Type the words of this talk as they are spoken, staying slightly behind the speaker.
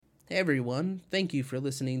Hey everyone, thank you for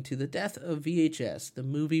listening to The Death of VHS, the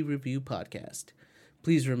movie review podcast.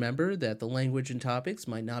 Please remember that the language and topics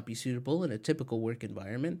might not be suitable in a typical work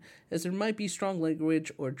environment, as there might be strong language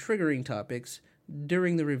or triggering topics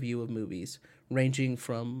during the review of movies, ranging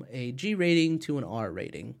from a G rating to an R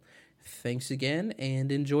rating. Thanks again, and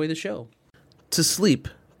enjoy the show. To sleep,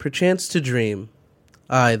 perchance to dream.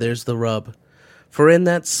 Aye, there's the rub. For in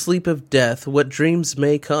that sleep of death, what dreams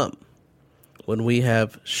may come, when we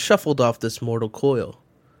have shuffled off this mortal coil,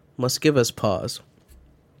 must give us pause.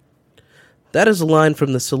 That is a line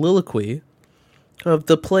from the soliloquy of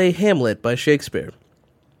the play Hamlet by Shakespeare.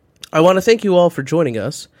 I want to thank you all for joining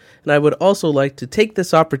us, and I would also like to take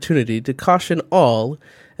this opportunity to caution all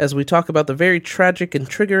as we talk about the very tragic and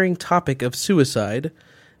triggering topic of suicide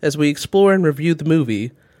as we explore and review the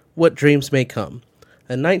movie What Dreams May Come,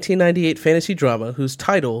 a 1998 fantasy drama whose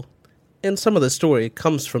title and some of the story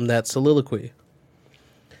comes from that soliloquy.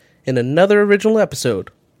 In another original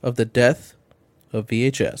episode of The Death of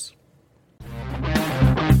VHS.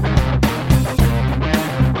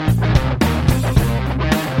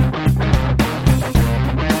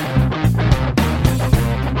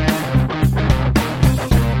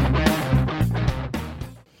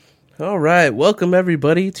 All right, welcome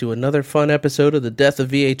everybody to another fun episode of The Death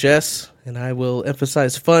of VHS, and I will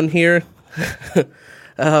emphasize fun here.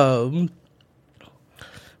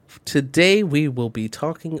 Today we will be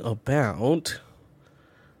talking about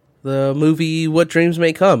the movie What Dreams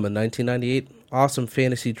May Come, a 1998 awesome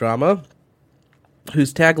fantasy drama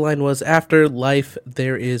whose tagline was, After Life,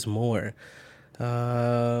 There Is More.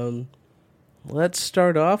 Let's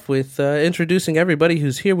start off with introducing everybody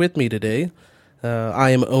who's here with me today.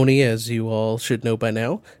 I am Oni, as you all should know by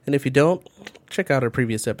now, and if you don't, check out our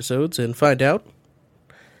previous episodes and find out.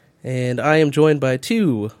 And I am joined by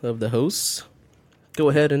two of the hosts. Go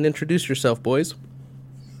ahead and introduce yourself, boys.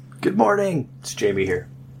 Good morning. It's Jamie here.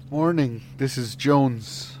 Morning. This is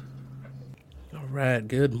Jones. All right.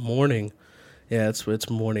 Good morning. Yeah, it's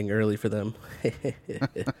morning early for them.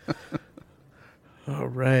 All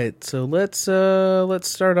right. So let's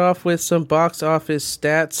start off with some box office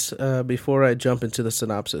stats before I jump into the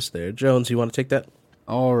synopsis. There, Jones, you want to take that?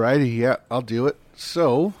 Alrighty. Yeah, I'll do it.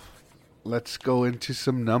 So let's go into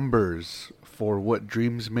some numbers for What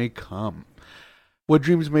Dreams May Come. What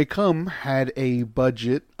Dreams May Come had a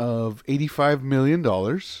budget of $85 million,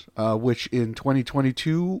 which in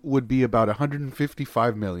 2022 would be about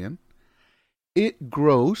 $155 million. It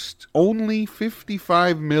grossed only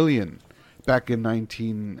 $55 million back in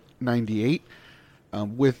 1998,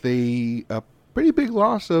 with a pretty big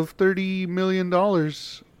loss of $30 million.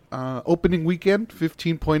 Opening weekend,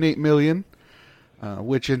 $15.8 million,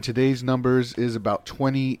 which in today's numbers is about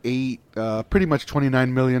pretty much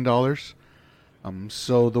 $29 million.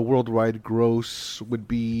 So the worldwide gross would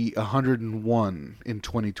be 101 in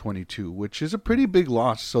 2022, which is a pretty big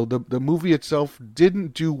loss. So the movie itself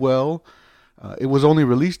didn't do well. It was only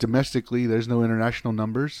released domestically. There's no international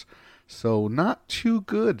numbers. So not too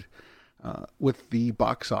good with the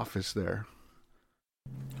box office there.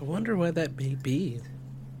 I wonder why that may be.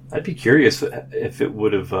 I'd be curious if it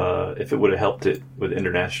would have helped it with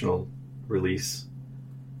international release.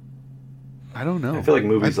 I don't know. I feel like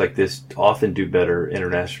movies like this often do better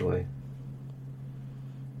internationally.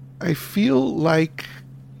 I feel like,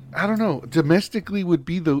 I don't know, domestically would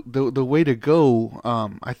be the way to go.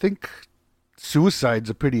 I think suicide's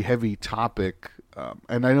a pretty heavy topic.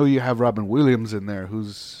 And I know you have Robin Williams in there,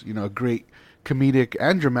 who's, a great comedic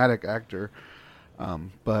and dramatic actor.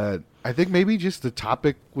 But I think maybe just the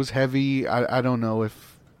topic was heavy. I don't know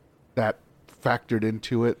if that factored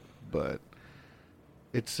into it, but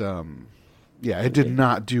it's, it did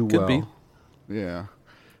not do well. Could be. Yeah.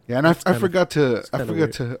 Yeah, and I forgot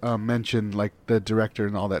to mention like the director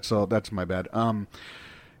and all that, so that's my bad.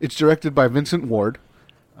 It's directed by Vincent Ward.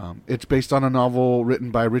 It's based on a novel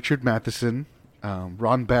written by Richard Matheson.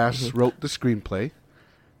 Ron Bass wrote the screenplay.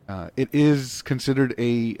 It is considered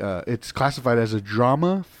it's classified as a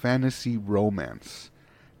drama fantasy romance,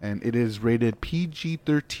 and it is rated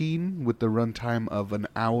PG-13 with the runtime of 1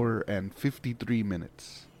 hour and 53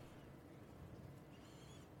 minutes.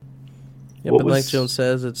 Yeah, but like Jones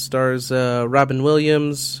says, it stars Robin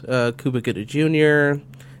Williams, Cuba Gooding Jr.,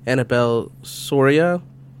 Annabelle Soria,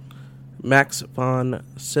 Max von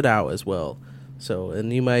Sydow as well. So,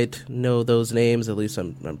 and you might know those names. At least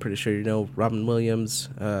I'm pretty sure you know Robin Williams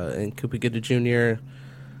and Cuba Gooding Jr.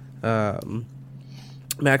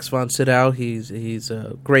 Max von Sydow, he's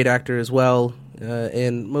a great actor as well.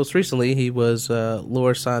 And most recently, he was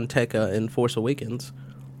Lor San Tekka in Force Awakens.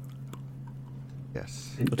 Yes.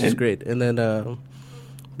 Which is great. And then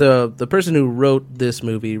the person who wrote this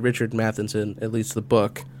movie, Richard Matheson, at least the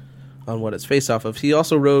book on what it's based off of, he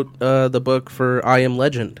also wrote the book for I Am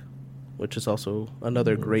Legend, which is also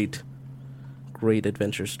another great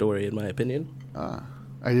adventure story, in my opinion.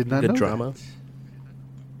 I did not know Good drama. that.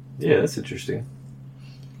 Yeah, that's interesting.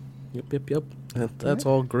 Yep. That's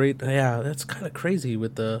all great. Yeah, that's kind of crazy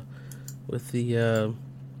with the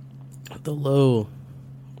low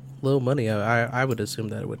money. I would assume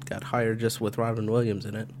that it would got higher just with Robin Williams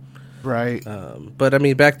in it. Right. But I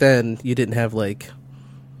mean, back then you didn't have like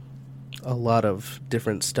a lot of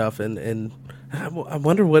different stuff, and I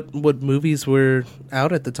wonder what movies were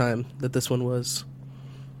out at the time that this one was.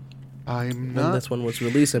 I'm When not. this one was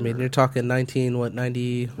released. I mean, you're talking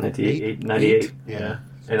 98. Yeah.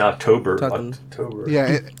 In October. Talking-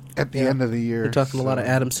 Yeah, at the Yeah. end of the year. You're talking a lot of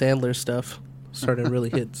so- Adam Sandler stuff starting to really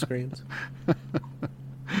hit screens.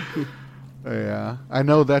 Yeah, I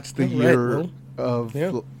know that's the All right, year well, of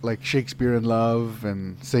yeah. like Shakespeare in Love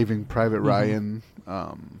and Saving Private Ryan.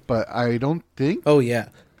 But I don't think. Oh yeah,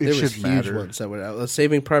 It there was should huge matter. ones that were out.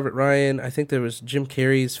 Saving Private Ryan. I think there was Jim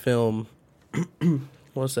Carrey's film.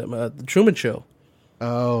 What was that? The Truman Show.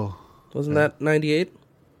 Oh, Wasn't that 98?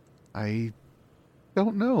 I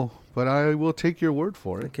don't know, but I will take your word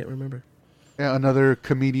for I it. can't remember. Yeah, another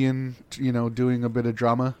comedian, doing a bit of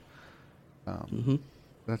drama.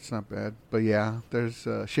 That's not bad. But yeah, there's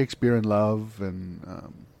Shakespeare in Love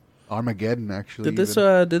and Armageddon. Actually, Did this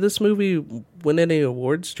even. did this movie win any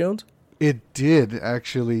awards, Jones? It did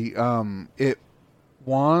actually. It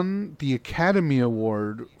won the Academy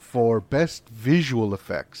Award for Best Visual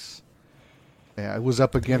Effects. Yeah, it was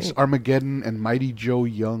up against Armageddon and Mighty Joe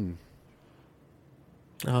Young.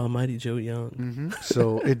 Oh, Mighty Joe Young.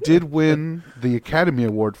 So it did win the Academy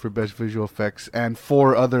Award for Best Visual Effects and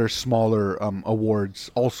 4 other smaller awards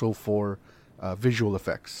also for visual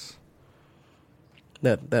effects.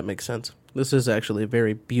 That makes sense. This is actually a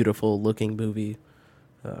very beautiful looking movie,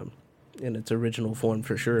 in its original form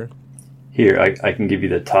for sure. Here, I can give you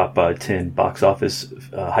the top 10 box office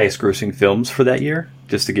highest grossing films for that year,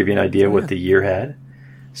 just to give you an idea what the year had.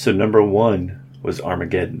 So number 1 was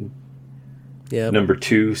Armageddon. Yeah. Number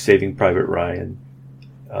 2, Saving Private Ryan.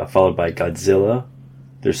 Followed by Godzilla,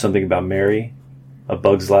 There's Something About Mary, A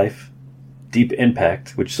Bug's Life, Deep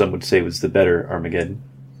Impact, which some would say was the better Armageddon,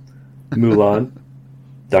 Mulan,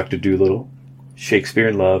 Dr. Dolittle, Shakespeare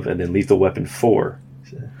in Love, and then Lethal Weapon 4.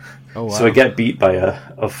 Oh, wow. So it got beat by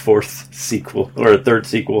a fourth sequel, or a third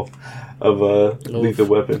sequel of Lethal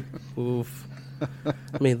Weapon. Oof. I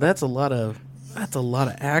mean, that's a lot of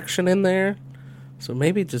action in there. So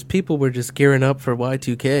maybe just people were just gearing up for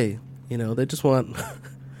Y2K. They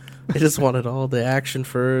just wanted all the action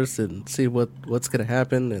first and see what's going to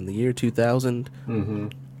happen in the year 2000.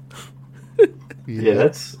 Yeah,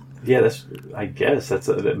 that's I guess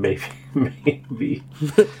that maybe.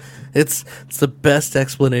 It's the best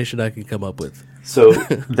explanation I can come up with. So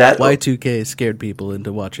that Y2K scared people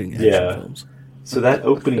into watching action films. So that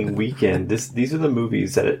opening weekend, these are the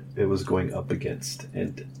movies that it was going up against,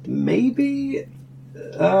 and maybe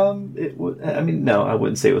it would. I mean, no, I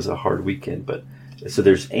wouldn't say it was a hard weekend, but so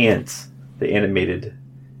there's Ants, the animated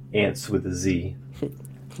Ants with a Z.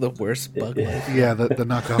 The worst bug life. Yeah, the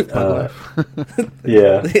knockoff Bug Life.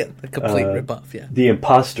 Yeah, Yeah, the complete ripoff, yeah. The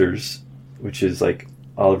Imposters, which is like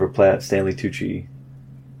Oliver Platt, Stanley Tucci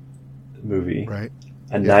movie. Right.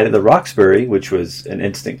 A Night at the Roxbury, which was an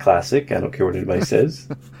instant classic. I don't care what anybody says.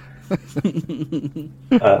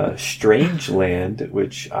 Strange Land,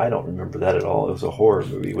 which I don't remember that at all. It was a horror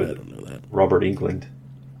movie I with don't know that. Robert Englund.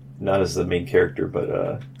 Not as the main character,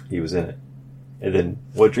 but he was in it. And then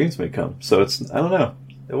What Dreams May Come. So it's, I don't know.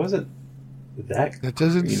 It wasn't that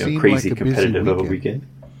doesn't seem crazy like a busy competitive of a weekend.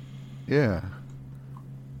 weekend. Yeah.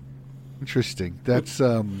 Interesting. That's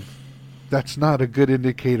not a good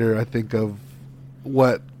indicator, I think, of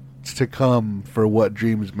what's to come for What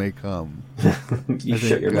Dreams May Come. You I shut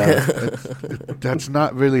think, your mouth. That's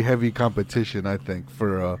not really heavy competition, I think,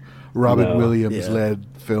 for a Robin No. Williams-led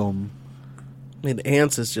film. I mean,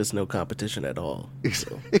 Ants is just no competition at all.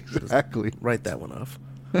 So Exactly. write that one off.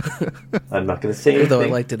 I'm not going to say Even though I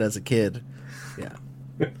anything. liked it as a kid. Yeah.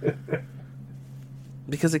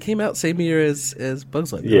 Because it came out same year as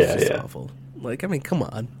Bugs Life. It was Yeah, just yeah. awful. Like, I mean, come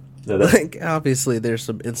on. No, that's- Like, obviously there's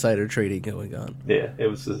some insider trading going on. Yeah, it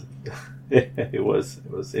was. It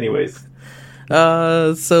was. Anyways,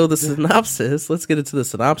 So the synopsis, let's get into the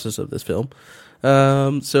synopsis of this film.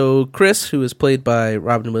 So Chris, who is played by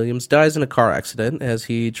Robin Williams, dies in a car accident as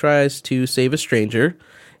he tries to save a stranger,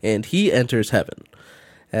 and he enters heaven.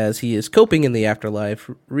 As he is coping in the afterlife,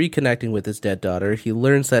 reconnecting with his dead daughter, he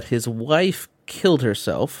learns that his wife killed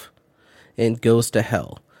herself and goes to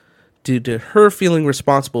hell. due to her feeling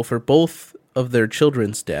responsible for both of their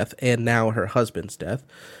children's death and now her husband's death.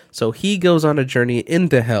 So he goes on a journey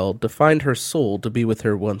into hell to find her soul to be with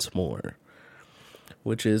her once more,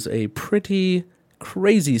 which is a pretty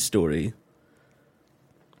crazy story.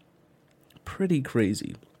 Pretty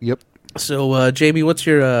crazy. Yep. So, Jamie, what's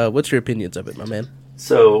your opinions of it, my man?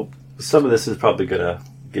 So some of this is probably gonna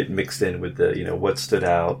get mixed in with the what stood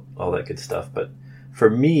out, all that good stuff. But for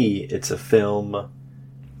me, it's a film.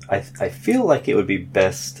 I feel like it would be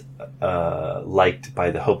best liked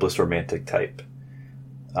by the hopeless romantic type.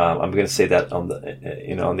 I'm going to say that on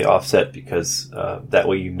the on the offset because that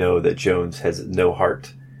way that Jones has no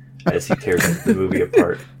heart as he tears the movie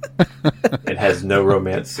apart and has no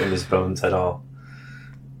romance in his bones at all.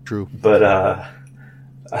 True, but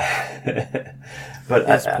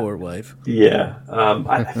his poor wife. Yeah,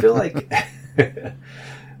 I feel like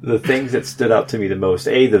the things that stood out to me the most,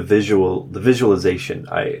 the visualization.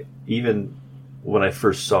 Even when I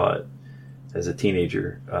first saw it as a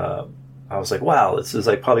teenager, I was like, wow, this is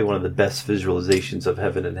like probably one of the best visualizations of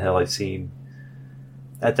heaven and hell I've seen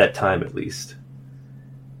at that time, at least.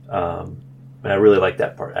 And I really liked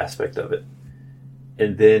that aspect of it.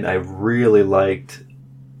 And then I really liked,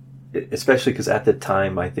 especially because at the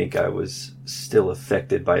time I think I was still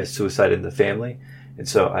affected by a suicide in the family. And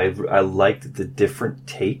so I liked the different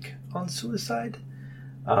take on suicide,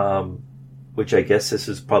 which I guess this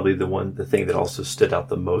is probably the thing that also stood out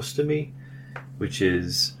the most to me, which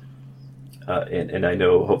is, and I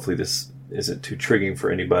know hopefully this isn't too triggering for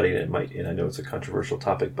anybody, and I know it's a controversial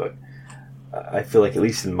topic, but I feel like at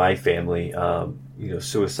least in my family,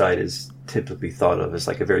 suicide is typically thought of as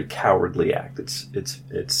like a very cowardly act.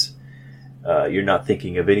 It's you're not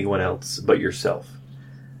thinking of anyone else but yourself.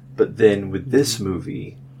 But then with this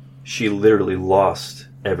movie, she literally lost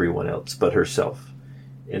everyone else but herself.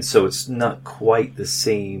 And so it's not quite the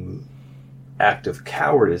same act of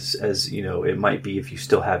cowardice as, it might be if you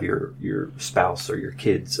still have your spouse or your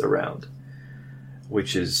kids around,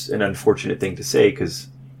 which is an unfortunate thing to say because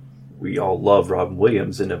we all love Robin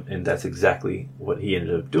Williams and that's exactly what he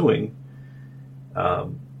ended up doing.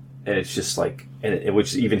 And it's just like,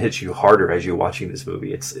 which even hits you harder as you're watching this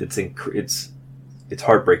movie. It's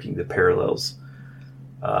heartbreaking, the parallels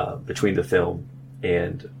between the film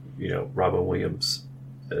and Robin Williams'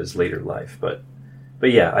 later life. But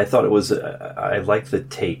yeah, I thought it was. I liked the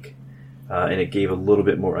take, and it gave a little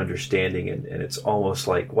bit more understanding. And it's almost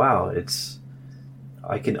like, wow,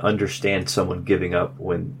 I can understand someone giving up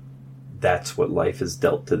when that's what life has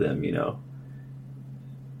dealt to them.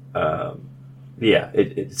 Yeah,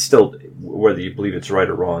 it's still, whether you believe it's right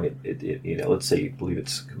or wrong, let's say you believe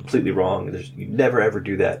it's completely wrong, you never ever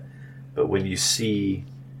do that. But when you see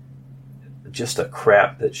just the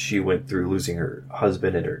crap that she went through, losing her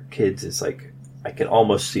husband and her kids, it's like, I can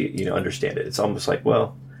almost see it, understand it. It's almost like,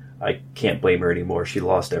 well, I can't blame her anymore. She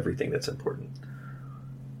lost everything that's important.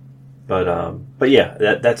 But yeah,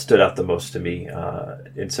 that stood out the most to me.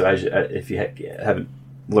 And so if you haven't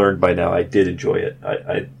learned by now, I did enjoy it.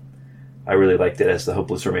 I really liked it as the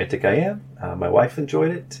hopeless romantic I am. My wife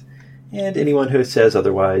enjoyed it. And anyone who says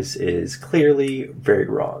otherwise is clearly very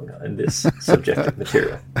wrong in this subjective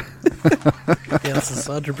material. Yes, it's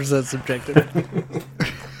 100% subjective.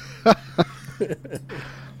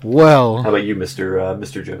 Well. How about you,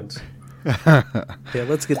 Mr. Jones? Yeah,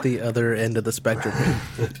 let's get the other end of the spectrum.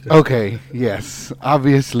 Okay, yes.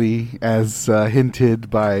 Obviously, as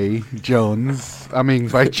hinted by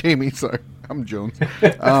by Jamie, sorry. I'm Jones.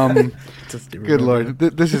 Good Lord,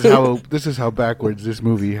 this is how backwards this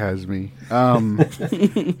movie has me.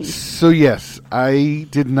 So yes, I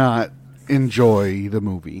did not enjoy the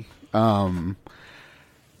movie. I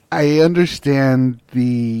understand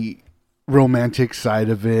the romantic side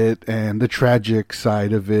of it and the tragic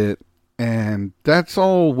side of it, and that's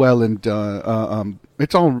all well and done.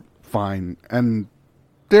 It's all fine, and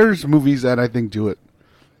there's movies that I think do it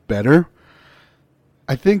better.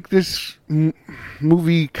 I think this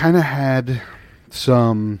movie kind of had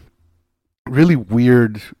some really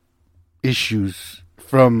weird issues,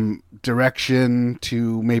 from direction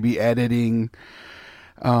to maybe editing.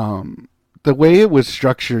 The way it was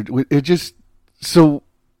structured, it just... So,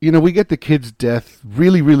 we get the kid's death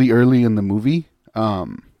really, really early in the movie,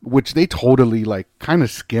 which they totally, kind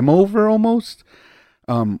of skim over almost.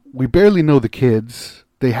 We barely know the kids.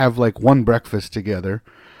 They have, one breakfast together.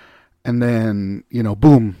 And then,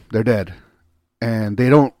 boom, they're dead. And they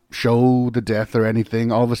don't show the death or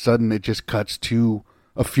anything. All of a sudden, it just cuts to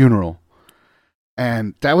a funeral.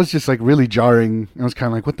 And that was just, really jarring. I was kind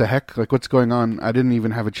of like, what the heck? What's going on? I didn't even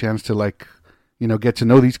have a chance to, get to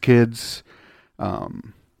know these kids.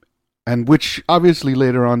 And and which obviously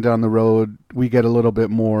later on down the road we get a little bit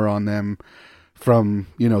more on them from,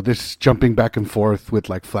 this jumping back and forth with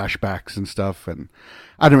like flashbacks and stuff, and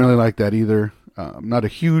I didn't really like that either. I'm not a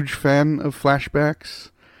huge fan of flashbacks,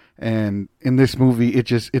 and in this movie it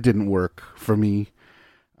didn't work for me.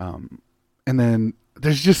 And then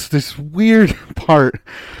there's just this weird part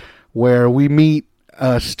where we meet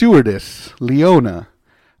a stewardess, Leona.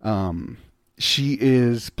 She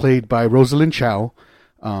is played by Rosalind Chow.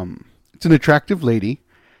 It's an attractive lady,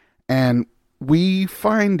 and we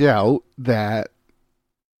find out that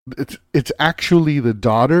it's actually the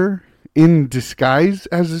daughter in disguise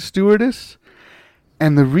as a stewardess,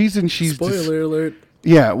 and the reason she's spoiler alert.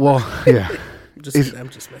 Yeah, well, yeah. I'm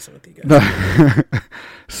just messing with you guys. No.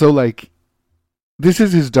 So, like, this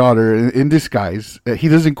is his daughter in disguise. He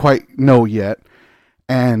doesn't quite know yet,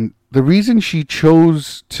 and the reason she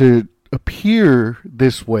chose to appear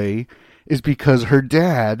this way is because her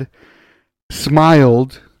dad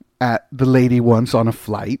smiled at the lady once on a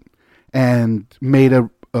flight and made a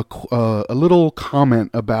little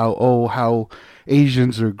comment about, how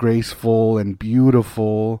Asians are graceful and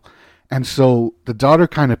beautiful. And so the daughter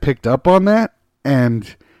kind of picked up on that.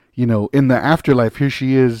 And, in the afterlife, here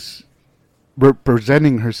she is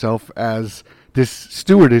representing herself as this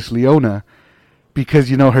stewardess, Leona, because,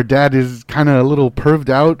 her dad is kind of a little perved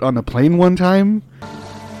out on a plane one time.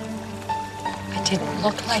 I didn't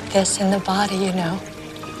look like this in the body,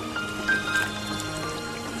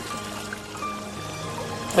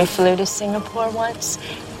 We flew to Singapore once,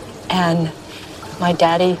 and my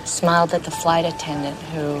daddy smiled at the flight attendant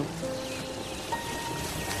who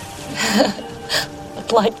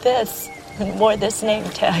looked like this and wore this name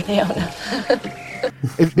tag, Leona.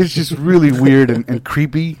 It's just really weird and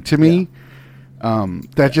creepy to me.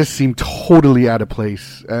 That just seemed totally out of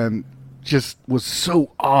place and just was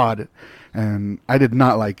so odd, and I did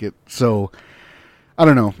not like it. So I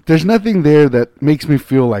don't know. There's nothing there that makes me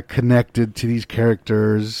feel like connected to these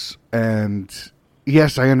characters. And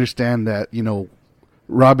yes, I understand that,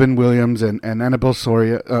 Robin Williams and Annabelle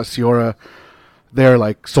Sciorra, they're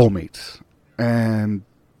like soulmates. And,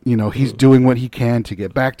 he's doing what he can to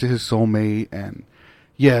get back to his soulmate. And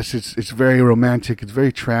yes, it's very romantic. It's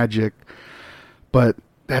very tragic. But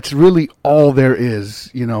that's really all there is.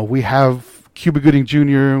 We have Cuba Gooding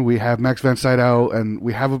Jr., we have Max von Sydow, and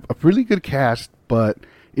we have a really good cast. But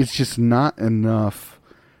it's just not enough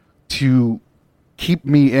to keep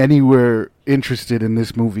me anywhere interested in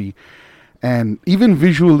this movie. And even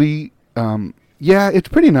visually, it's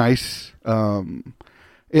pretty nice.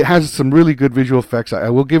 It has some really good visual effects. I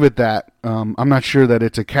will give it that. I'm not sure that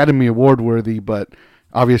it's Academy Award worthy, but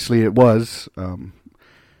obviously it was,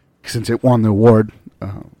 since it won the award.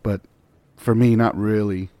 But for me, not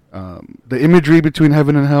really. The imagery between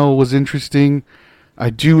heaven and hell was interesting. I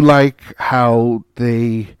do like how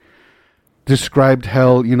they described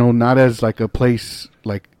hell, not as like a place,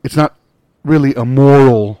 like it's not really a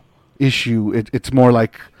moral issue. It's more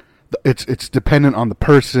like it's dependent on the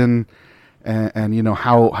person and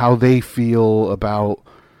how they feel about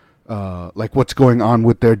like what's going on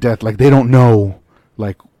with their death. Like they don't know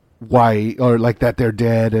like why, or like that they're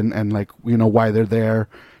dead and like why they're there.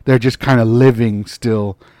 They're just kind of living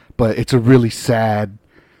still, but it's a really sad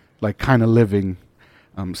like kind of living.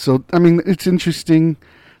 So, I mean, it's interesting.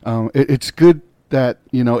 It's good that,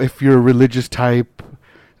 if you're a religious type,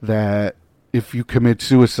 that if you commit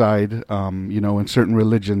suicide, in certain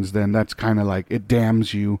religions, then that's kind of like, it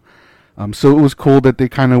damns you. So it was cool that they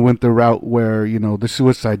kind of went the route where, the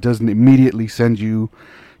suicide doesn't immediately send you,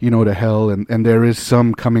 to hell, and there is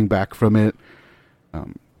some coming back from it.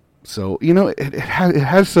 So, it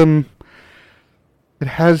has some,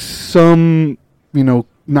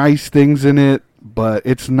 nice things in it, but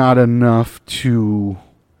it's not enough to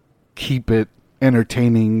keep it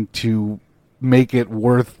entertaining, to make it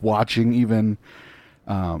worth watching even.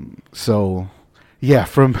 So yeah,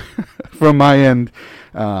 from my end,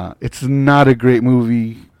 it's not a great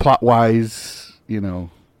movie plot wise, and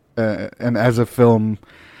as a film,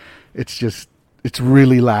 it's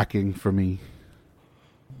really lacking for me.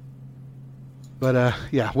 But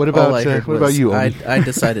yeah, what about you? I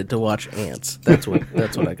decided to watch Ants. That's what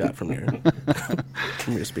I got from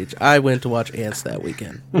your speech. I went to watch Ants that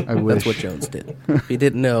weekend. That's what Jones did. If you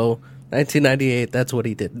didn't know, 1998. That's what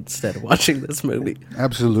he did instead of watching this movie.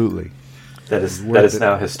 Absolutely. That is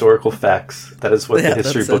now historical facts. That is what the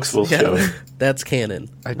history books will show. That's canon.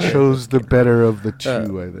 I chose the better of the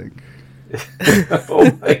two, I think.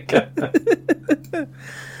 Oh my god.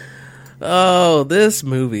 Oh, this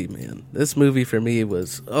movie, man. This movie for me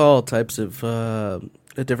was all types of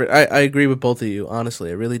I agree with both of you, honestly.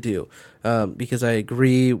 I really do. Because I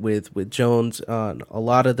agree with Jones on a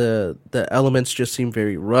lot of the elements just seem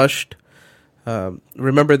very rushed.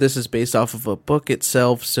 Remember, this is based off of a book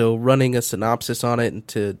itself, so running a synopsis on it and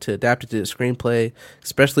to adapt it to a screenplay,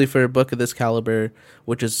 especially for a book of this caliber,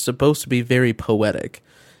 which is supposed to be very poetic,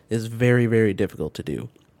 is very, very difficult to do.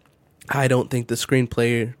 I don't think the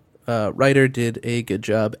screenplay writer did a good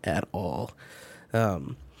job at all.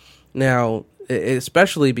 Now,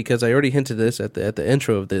 especially because I already hinted this at the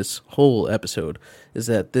intro of this whole episode, is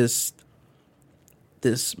that this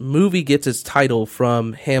movie gets its title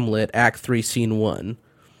from Hamlet, Act 3, Scene 1.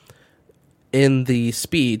 In the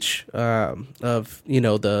speech of,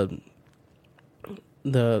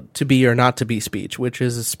 the to be or not to be speech, which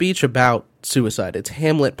is a speech about suicide. It's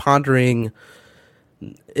Hamlet pondering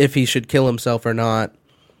if he should kill himself or not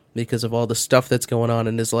because of all the stuff that's going on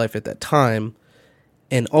in his life at that time,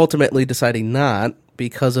 and ultimately deciding not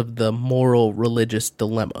because of the moral religious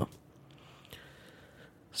dilemma.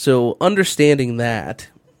 So understanding that,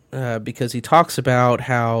 because he talks about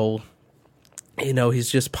how, he's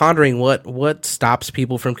just pondering what stops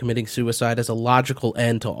people from committing suicide as a logical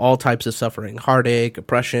end to all types of suffering, heartache,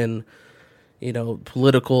 oppression,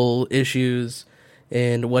 political issues.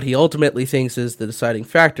 And what he ultimately thinks is the deciding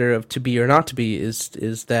factor of to be or not to be is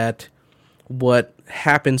that what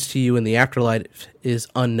happens to you in the afterlife is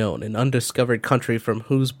unknown, an undiscovered country from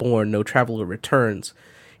whose bourne no traveler returns.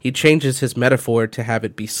 He changes his metaphor to have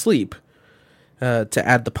it be sleep, to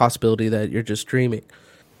add the possibility that you're just dreaming.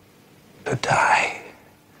 To die.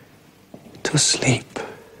 To sleep.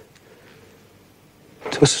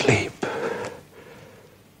 To sleep.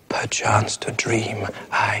 Perchance to dream.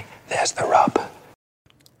 Aye, there's the rub.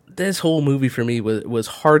 This whole movie for me was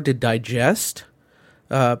hard to digest,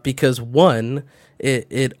 because one,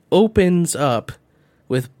 it opens up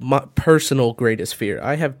with my personal greatest fear.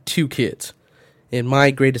 I have 2 kids. And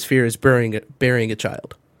my greatest fear is burying a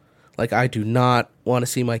child. Like, I do not want to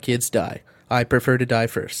see my kids die. I prefer to die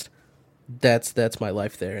first. That's my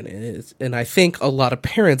life there, and I think a lot of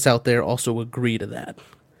parents out there also agree to that.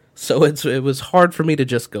 So it was hard for me to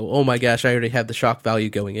just go, oh my gosh, I already had the shock value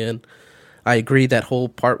going in. I agree that whole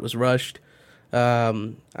part was rushed.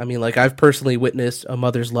 I've personally witnessed a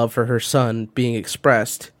mother's love for her son being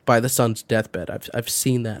expressed by the son's deathbed. I've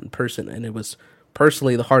seen that in person, and it was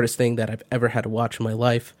personally the hardest thing that I've ever had to watch in my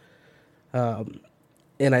life. And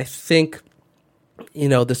I think,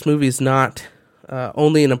 this movie is not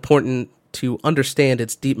only important to understand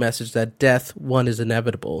its deep message that death, one, is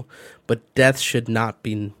inevitable, but death should not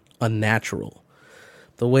be unnatural.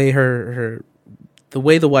 The way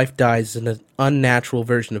the wife dies is an unnatural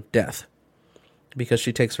version of death because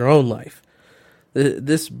she takes her own life.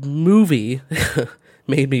 This movie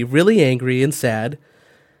made me really angry and sad,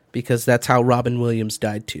 because that's how Robin Williams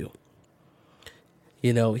died too.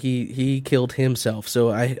 He killed himself.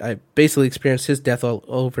 So I basically experienced his death all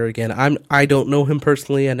over again. I don't know him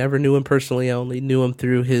personally. I never knew him personally. I only knew him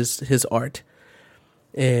through his art.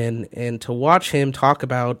 And to watch him talk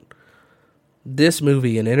about this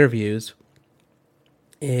movie in interviews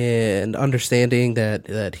and understanding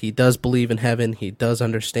that he does believe in heaven, he does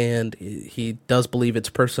understand, he does believe it's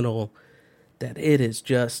personal, that it is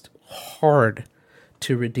just hard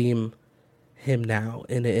to redeem him now,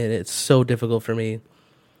 and it's so difficult for me.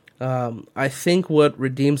 I think what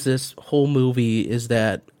redeems this whole movie is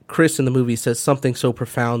that Chris in the movie says something so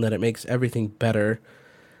profound that it makes everything better,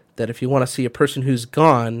 that if you want to see a person who's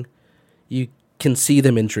gone, you can see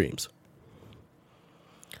them in dreams.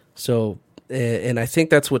 So, and I think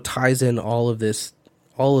that's what ties in all of this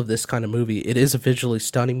kind of movie. It is a visually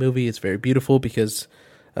stunning movie. It's very beautiful because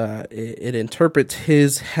it interprets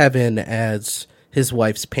his heaven as his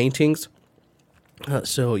wife's paintings.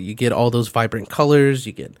 So you get all those vibrant colors,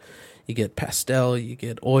 you get pastel, you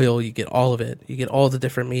get oil, you get all of it. You get all the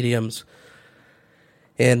different mediums.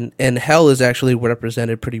 And hell is actually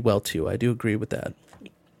represented pretty well too. I do agree with that.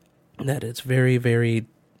 That it's very, very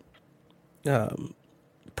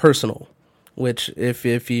personal. Which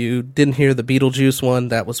if you didn't hear the Beetlejuice one,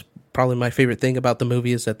 that was probably my favorite thing about the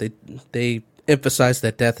movie, is that they emphasize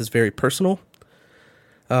that death is very personal.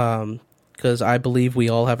 Because I believe we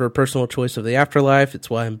all have our personal choice of the afterlife. It's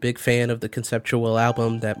why I'm a big fan of the conceptual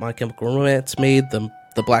album that My Chemical Romance made, the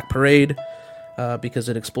Black Parade, because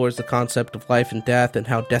it explores the concept of life and death and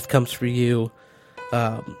how death comes for you,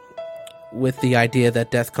 with the idea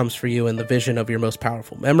that death comes for you in the vision of your most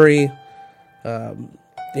powerful memory.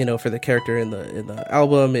 For the character in the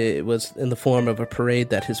album, it was in the form of a parade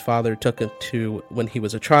that his father took him to when he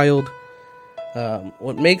was a child.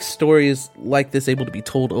 What makes stories like this able to be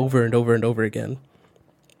told over and over and over again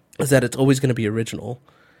is that it's always going to be original.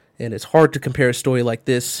 And it's hard to compare a story like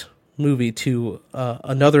this movie to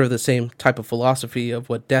another of the same type of philosophy of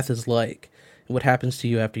what death is like and what happens to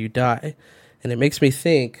you after you die. And it makes me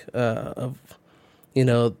think of,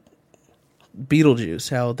 Beetlejuice,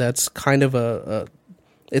 how that's kind of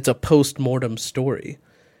it's a post-mortem story.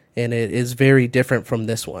 And it is very different from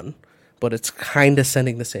this one, but it's kind of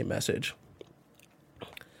sending the same message.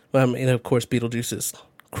 Of course, Beetlejuice is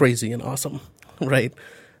crazy and awesome, right?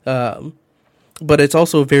 But it's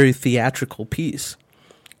also a very theatrical piece.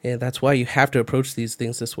 And that's why you have to approach these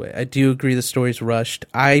things this way. I do agree the story's rushed.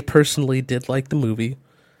 I personally did like the movie.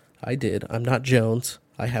 I did. I'm not Jones.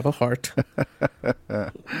 I have a heart.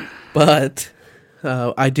 But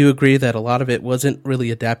I do agree that a lot of it wasn't really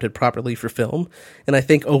adapted properly for film. And I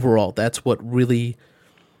think overall that's what really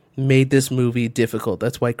made this movie difficult.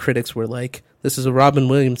 That's why critics were like, this is a Robin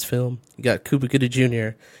Williams film. You got Cuba Gooding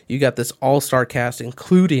Jr. You got this all-star cast,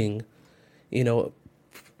 including,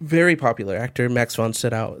 very popular actor Max von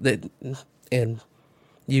Sydow, and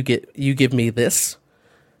you give me this.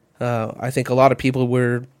 I think a lot of people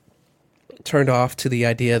were turned off to the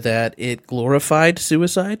idea that it glorified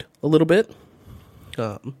suicide a little bit,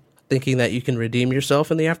 thinking that you can redeem yourself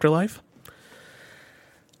in the afterlife.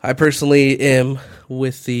 I personally am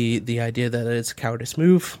with the idea that it's a cowardice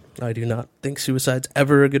move. I do not think suicide's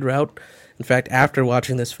ever a good route. In fact, after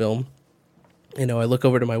watching this film, I look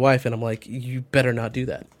over to my wife and I'm like, you better not do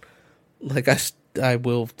that. Like, I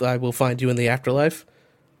will find you in the afterlife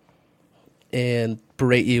and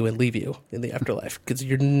berate you and leave you in the afterlife, because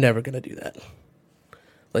you're never going to do that.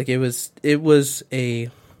 Like, it was I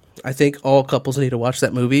think all couples need to watch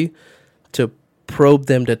that movie to probe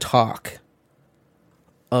them to talk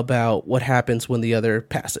about what happens when the other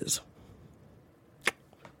passes.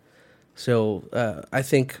 So I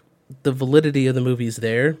think the validity of the movie is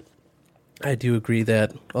there. I do agree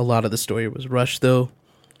that a lot of the story was rushed, though.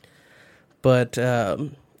 But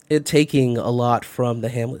it taking a lot from the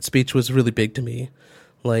Hamlet speech was really big to me.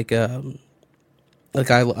 I'm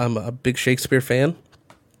a big Shakespeare fan.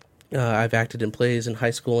 I've acted in plays in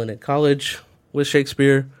high school and in college with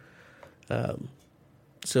Shakespeare.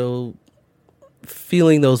 So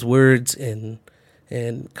feeling those words and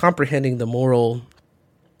comprehending the moral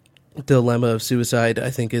dilemma of suicide, I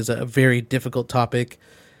think, is a very difficult topic.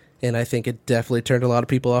 And I think it definitely turned a lot of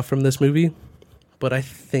people off from this movie. But I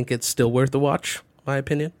think it's still worth a watch, my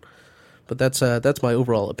opinion. But that's my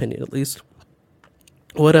overall opinion, at least.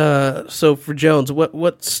 So for Jones,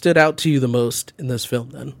 what stood out to you the most in this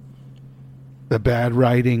film, then? The bad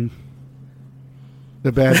writing,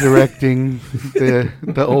 the bad directing,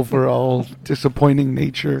 the overall disappointing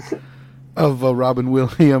nature of Robin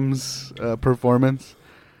Williams' performance.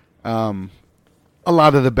 A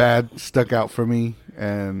lot of the bad stuck out for me,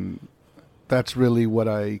 and that's really what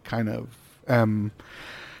I kind of am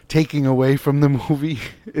taking away from the movie.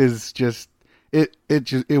 Is just it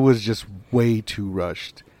was just way too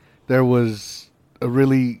rushed. There was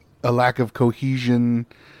a lack of cohesion.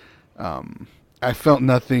 I felt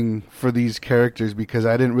nothing for these characters because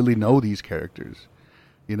I didn't really know these characters.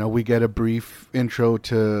 We get a brief intro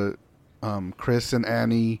to Chris and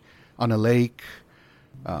Annie on a lake.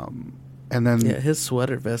 And then his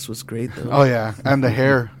sweater vest was great, though. Oh yeah, and the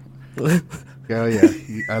hair. Yeah,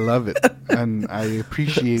 I love it, and I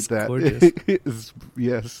appreciate that. Gorgeous.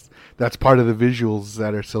 Yes, that's part of the visuals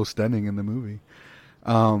that are so stunning in the movie.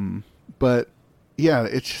 But yeah,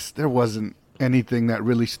 it's just there wasn't anything that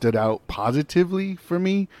really stood out positively for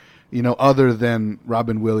me, other than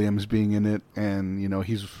Robin Williams being in it, and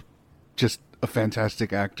he's just a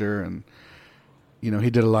fantastic actor, and he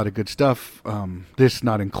did a lot of good stuff. This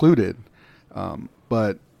not included,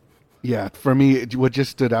 but. Yeah, for me, what just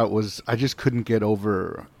stood out was I just couldn't get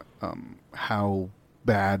over how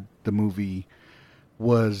bad the movie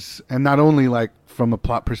was. And not only, from a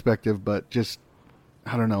plot perspective, but just,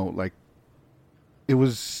 I don't know, it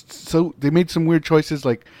was so... They made some weird choices,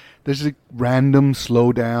 there's, random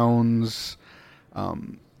slowdowns,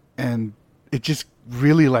 and it just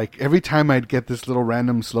really, every time I'd get this little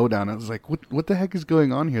random slowdown, I was like, what the heck is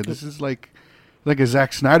going on here? This is like a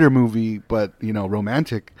Zack Snyder movie, but,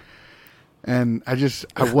 romantic. And I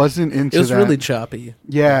wasn't into that. It was really choppy.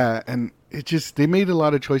 Yeah, and they made a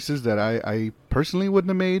lot of choices that I personally wouldn't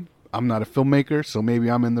have made. I'm not a filmmaker, so maybe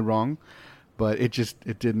I'm in the wrong. But it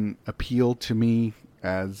didn't appeal to me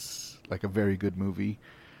as a very good movie.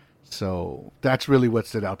 So that's really what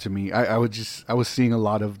stood out to me. I was seeing a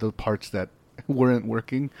lot of the parts that weren't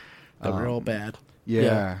working. That were all bad.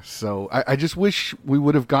 Yeah. So I just wish we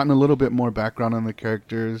would have gotten a little bit more background on the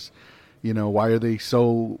characters. Why are they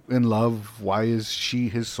so in love? Why is she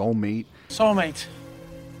his soulmate? Soulmate.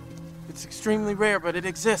 It's extremely rare, but it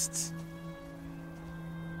exists.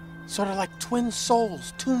 Sort of like twin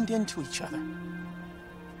souls tuned into each other.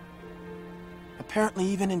 Apparently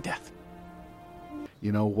even in death.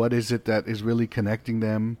 You know, what is it that is really connecting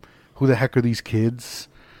them? Who the heck are these kids?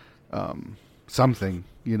 Something,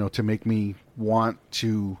 you know, to make me want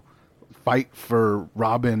to fight for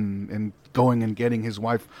Robin and going and getting his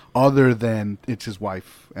wife, other than it's his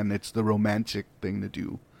wife and it's the romantic thing to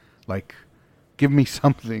do. Like, give me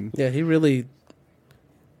something. Yeah, he really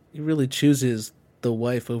chooses the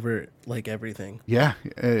wife over like everything. Yeah,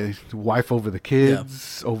 the wife over the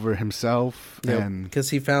kids, over himself, and because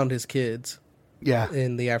he found his kids. Yeah,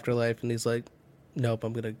 in the afterlife, and he's like, "Nope,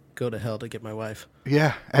 I'm gonna go to hell to get my wife."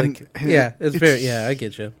 Yeah, and like, it's very. Yeah, I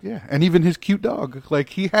get you. Yeah, and even his cute dog, like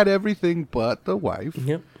he had everything but the wife.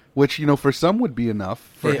 Yep. Which, you know, for some would be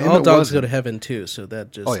enough. For him, all dogs wasn't. go to heaven too, so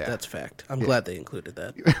that just that's fact. I'm glad they included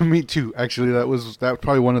that. Me too. Actually, that was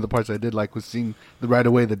probably one of the parts I did like, was seeing right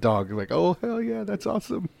away the dog. Like, oh hell yeah, that's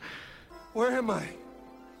awesome. Where am I?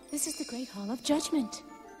 This is the Great Hall of Judgment.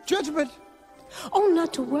 Judgment? Oh,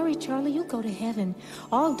 not to worry, Charlie. You'll go to heaven.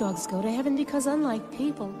 All dogs go to heaven because, unlike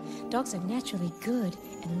people, dogs are naturally good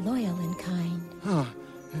and loyal and kind. Huh.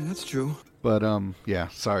 Yeah, that's true. But yeah,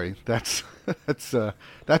 sorry. That's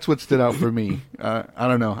what stood out for me. I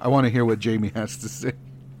don't know. I want to hear what Jamie has to say.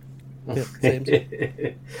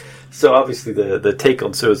 So obviously the take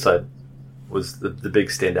on suicide was the big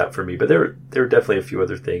standout for me, but there were definitely a few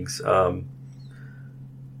other things.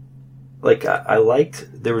 Like I liked,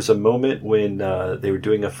 there was a moment when they were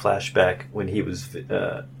doing a flashback when he was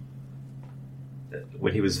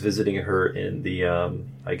visiting her in the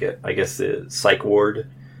I guess the psych ward.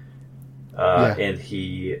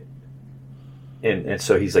 And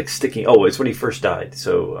so he's like sticking. Oh, it's when he first died.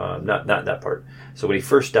 So not that part. So when he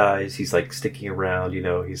first dies, he's like sticking around. You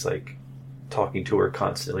know, he's like talking to her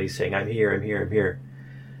constantly, saying, "I'm here, I'm here, I'm here."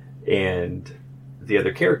 And the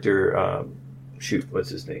other character, what's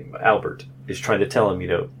his name? Albert is trying to tell him, you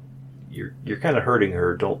know, you're kind of hurting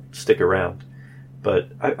her. Don't stick around. But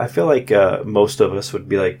I feel like most of us would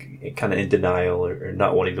be like kind of in denial or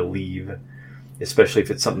not wanting to leave. Especially if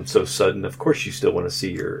it's something so sudden. Of course you still want to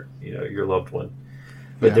see your loved one.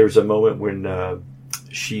 But there's a moment when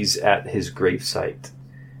she's at his gravesite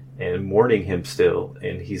and mourning him still,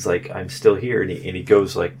 and he's like, "I'm still here," and he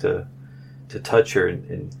goes like to touch her,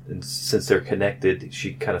 and since they're connected,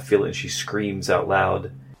 she kind of feels it, and she screams out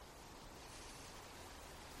loud.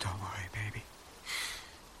 Don't worry, baby.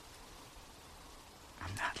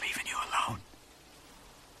 I'm not leaving you alone.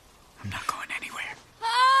 I'm not going anywhere.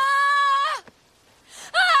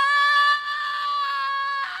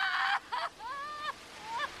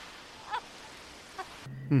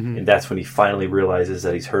 Mm-hmm. And that's when he finally realizes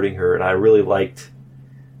that he's hurting her. And I really liked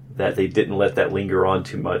that they didn't let that linger on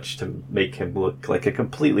too much to make him look like a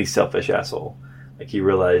completely selfish asshole. Like he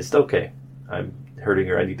realized, okay, I'm hurting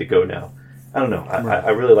her. I need to go now. I don't know.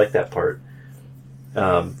 I really like that part.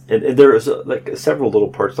 And there was like several little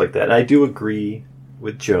parts like that. And I do agree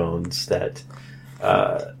with Jones that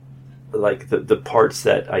like the parts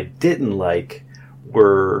that I didn't like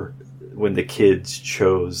were when the kids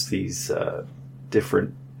chose these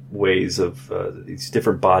different ways of these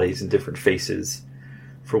different bodies and different faces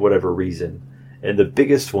for whatever reason. And the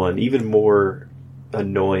biggest one, even more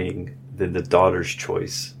annoying than the daughter's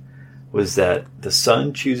choice, was that the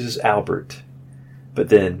son chooses Albert, but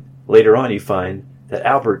then later on you find that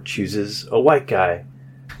Albert chooses a white guy.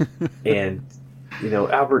 And, you know,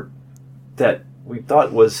 Albert that we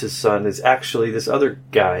thought was his son is actually this other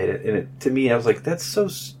guy. And to me, I was like, that's so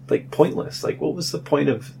like pointless. Like, what was the point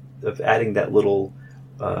of adding that little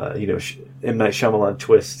M. Night Shyamalan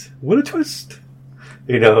twist? What a twist!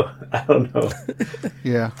 You know, I don't know.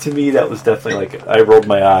 Yeah. To me, that was definitely like, I rolled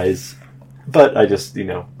my eyes, but I just, you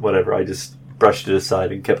know, whatever. I just brushed it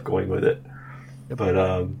aside and kept going with it.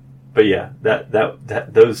 But yeah,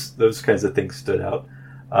 those kinds of things stood out.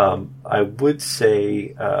 I would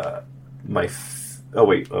say we're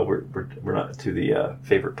not to the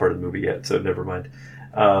favorite part of the movie yet, so never mind.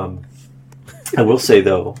 I will say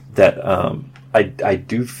though that I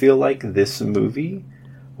do feel like this movie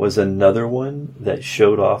was another one that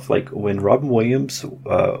showed off, like when Robin Williams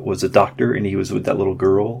was a doctor and he was with that little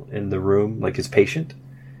girl in the room, like his patient,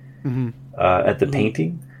 at the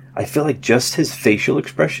painting. I feel like just his facial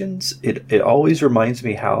expressions, it always reminds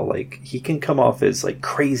me how like he can come off as like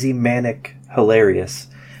crazy, manic, hilarious,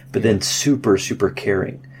 but then super, super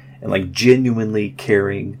caring and like genuinely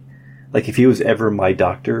caring. Like if he was ever my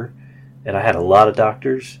doctor, and I had a lot of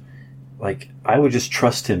doctors, like I would just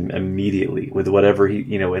trust him immediately with whatever he,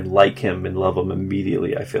 you know, and like him and love him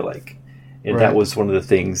immediately, I feel like. And that was one of the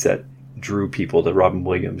things that drew people to Robin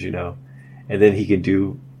Williams, and then he can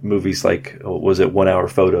do movies like, was it 1 Hour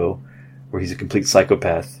Photo, where he's a complete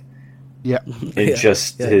psychopath. Yeah. And he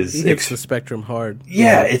hits the spectrum hard.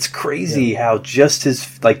 Yeah, it's crazy how just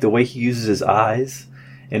his, like, the way he uses his eyes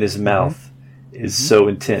and his mouth is so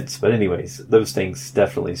intense. But anyways, those things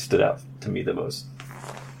definitely stood out to me the most.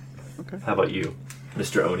 Okay. How about you,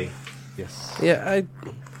 Mr. Oni? Yes. Yeah,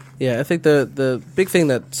 I think the big thing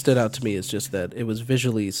that stood out to me is just that it was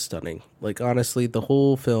visually stunning. Like, honestly, the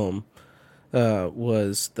whole film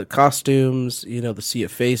was the costumes, the sea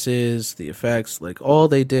of faces, the effects, like, all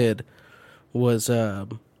they did was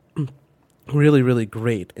really, really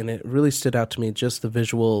great. And it really stood out to me, just the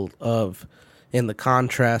visual of, and the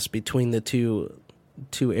contrast between the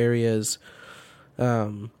two areas.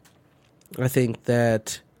 I think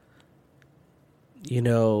that,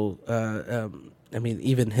 I mean,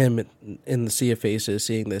 even him in the Sea of Faces,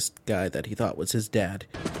 seeing this guy that he thought was his dad.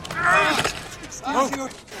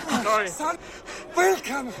 Sorry. Son,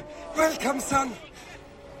 welcome, son.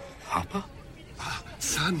 Papa?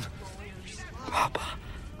 Son. Papa.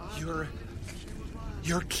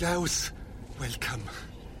 You're Klaus. Welcome.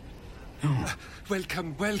 No.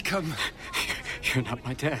 Welcome. You're not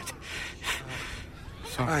my dad.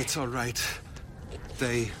 Sorry. It's all right.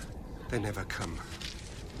 They never come.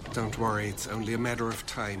 Don't worry, it's only a matter of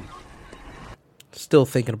time. Still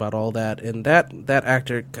thinking about all that, and that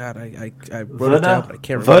actor, God, I wrote it down, but I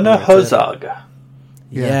can't remember. Werner Herzog.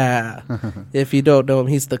 Yeah. If you don't know him,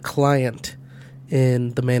 he's the client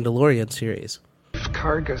in the Mandalorian series. If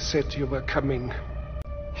Karga said you were coming,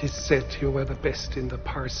 he said you were the best in the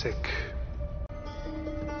Parsec.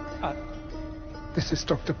 This is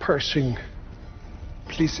Dr. Pershing.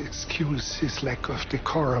 Please excuse his lack of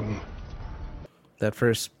decorum. That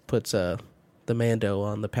first puts the Mando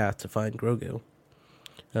on the path to find Grogu,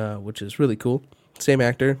 which is really cool. Same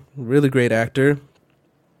actor, really great actor.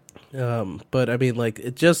 But I mean, like,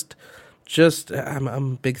 it just I'm a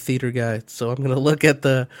big theater guy, so I'm gonna look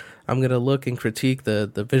and critique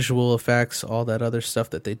the visual effects, all that other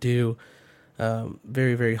stuff that they do,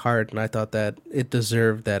 very, very hard. And I thought that it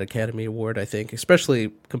deserved that Academy Award. I think,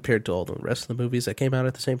 especially compared to all the rest of the movies that came out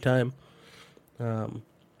at the same time.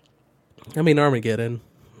 I mean, Armageddon,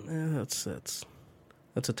 that's a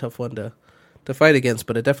tough one to fight against,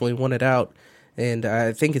 but it definitely won it out. And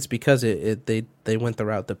I think it's because they went the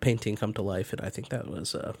route, the painting come to life, and I think that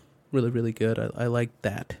was really, really good. I liked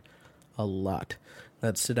that a lot.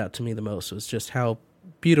 That stood out to me the most. It was just how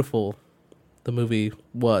beautiful the movie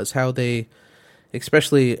was, how they,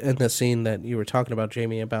 especially in the scene that you were talking about,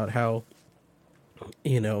 Jamie, about how,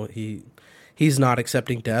 he's not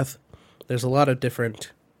accepting death. There's a lot of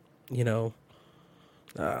different, there's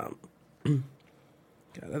a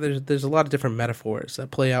lot of different metaphors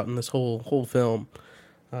that play out in this whole film.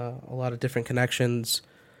 A lot of different connections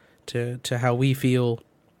to how we feel,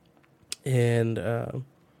 and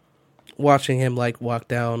watching him like walk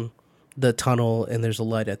down the tunnel and there's a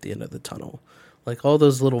light at the end of the tunnel. Like, all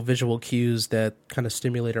those little visual cues that kind of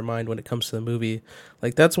stimulate our mind when it comes to the movie.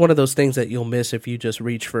 Like, that's one of those things that you'll miss if you just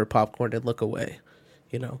reach for popcorn and look away,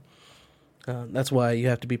 That's why you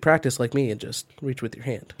have to be practiced like me and just reach with your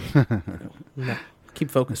hand. Keep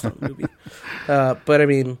focused on the movie. But I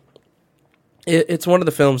mean, it's one of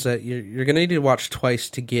the films that you're going to need to watch twice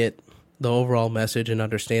to get the overall message and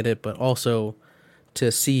understand it, but also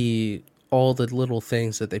to see all the little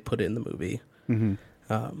things that they put in the movie. Mm-hmm.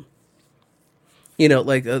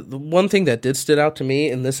 The one thing that did stood out to me,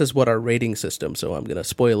 and this is what our rating system, so I'm going to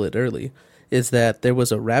spoil it early, is that there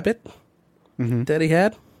was a rabbit that he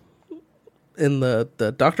had in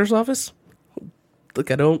the doctor's office.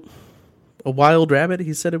 Like, a wild rabbit.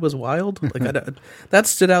 He said it was wild. Like, that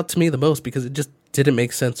stood out to me the most because it just didn't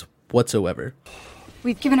make sense whatsoever.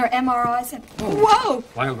 We've given her MRIs and... Whoa!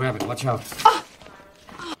 Wild rabbit, watch out.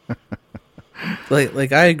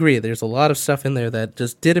 Like I agree. There's a lot of stuff in there that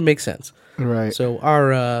just didn't make sense. Right. So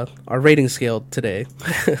our rating scale today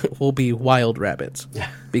will be wild rabbits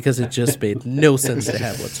because it just made no sense to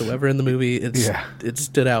have whatsoever in the movie. It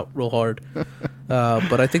stood out real hard.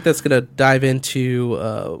 But I think that's gonna dive into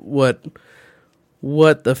what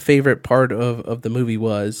the favorite part of the movie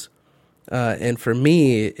was, and for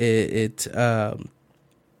me, it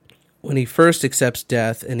when he first accepts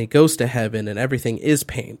death and he goes to heaven and everything is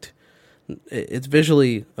paint. It's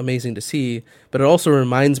visually amazing to see, but it also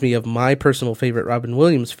reminds me of my personal favorite Robin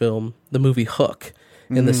Williams film, the movie Hook,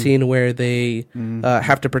 in the scene where they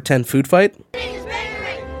have to pretend food fight.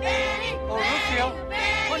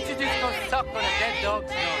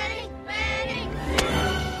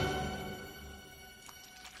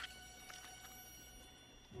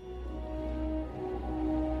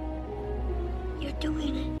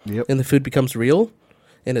 doing it. Yep. And the food becomes real,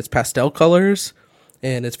 and it's pastel colors,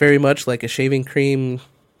 and it's very much like a shaving cream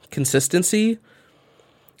consistency,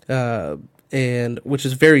 and which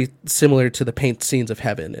is very similar to the paint scenes of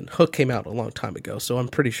Heaven. And Hook came out a long time ago, so I'm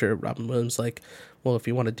pretty sure Robin Williams like, well, if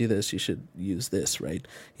you want to do this, you should use this, right?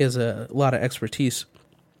 He has a lot of expertise,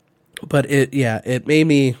 but it made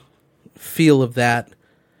me feel of that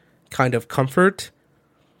kind of comfort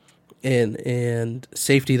and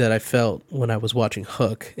safety that I felt when I was watching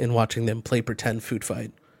Hook and watching them play pretend food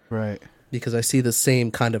fight. Right. Because I see the same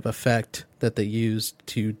kind of effect that they used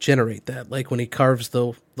to generate that. Like when he carves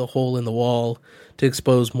the hole in the wall to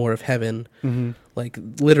expose more of Heaven, like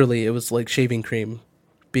literally it was like shaving cream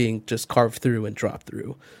being just carved through and dropped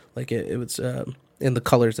through. Like it was, and the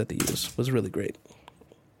colors that they used was really great.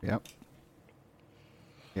 Yep.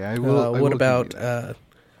 Yeah, I will. What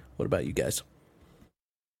about you guys?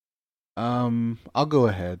 I'll go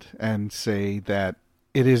ahead and say that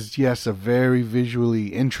it is, yes, a very visually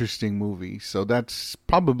interesting movie. So that's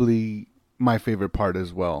probably my favorite part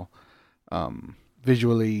as well.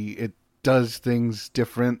 Visually, it does things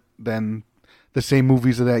different than the same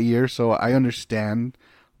movies of that year. So I understand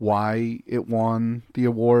why it won the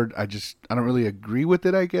award. I don't really agree with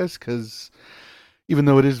it, I guess, because even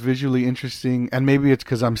though it is visually interesting, and maybe it's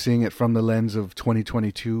because I'm seeing it from the lens of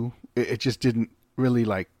 2022, it just didn't really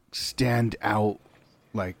like stand out,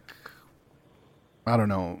 like, I don't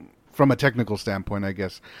know, from a technical standpoint, I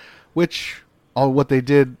guess, which all what they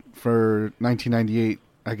did for 1998,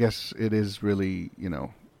 I guess it is really,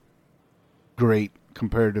 great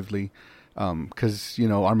comparatively, because,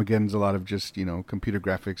 Armageddon's a lot of just, computer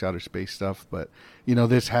graphics, outer space stuff, but,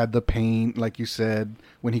 this had the paint, like you said,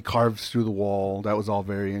 when he carves through the wall, that was all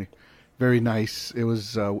very, very nice. It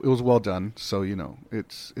was well done. So,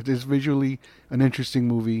 it is visually an interesting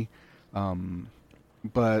movie.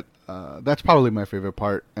 But that's probably my favorite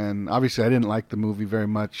part. And obviously I didn't like the movie very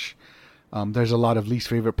much. There's a lot of least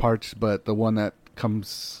favorite parts, but the one that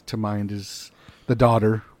comes to mind is the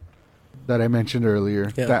daughter that I mentioned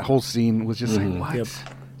earlier. Yeah. That whole scene was just like, what? Yep.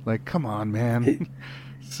 Like, come on, man.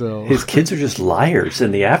 So his kids are just liars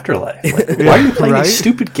in the afterlife. Like, why are you playing these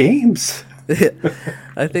stupid games?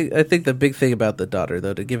 I think the big thing about the daughter,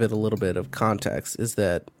 though, to give it a little bit of context, is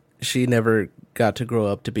that she never got to grow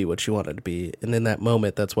up to be what she wanted to be. And in that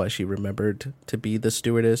moment, that's why she remembered to be the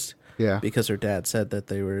stewardess. Yeah. Because her dad said that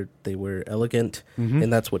they were elegant,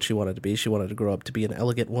 and that's what she wanted to be. She wanted to grow up to be an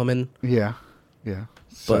elegant woman. Yeah. Yeah.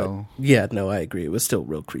 So, but, yeah, no, I agree. It was still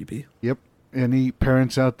real creepy. Yep. Any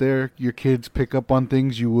parents out there, your kids pick up on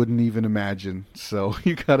things you wouldn't even imagine. So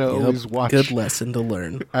you got to always watch. Good lesson to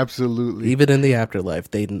learn. Absolutely. Even in the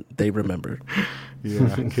afterlife, they remember.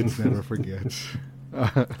 Yeah, kids never forget.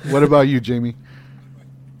 What about you, Jamie?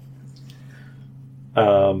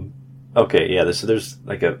 Okay, yeah. There's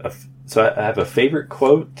like so I have a favorite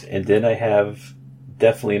quote, and then I have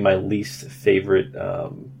definitely my least favorite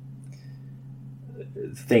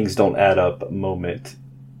things don't add up moment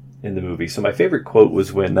in the movie. So my favorite quote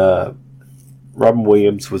was when Robin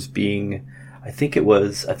Williams was being, I think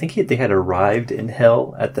they had arrived in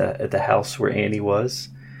hell at the house where Annie was,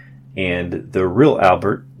 and the real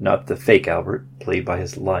Albert, not the fake Albert, played by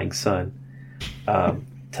his lying son,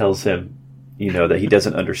 tells him, that he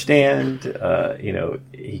doesn't understand,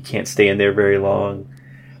 he can't stay in there very long,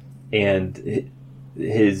 and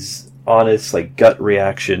his honest, like, gut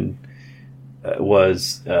reaction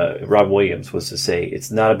was Robin Williams was to say,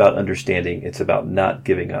 it's not about understanding, it's about not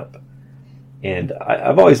giving up. And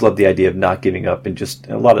I've always loved the idea of not giving up in just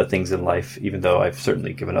a lot of things in life, even though I've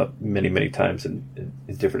certainly given up many, many times in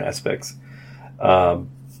different aspects.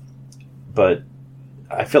 But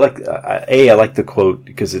I feel like, I like the quote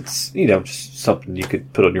because it's, just something you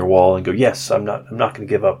could put on your wall and go, yes, I'm not going to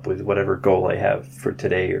give up with whatever goal I have for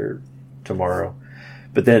today or tomorrow.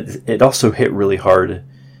 But then it also hit really hard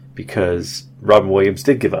because Robin Williams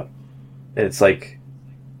did give up. And it's like,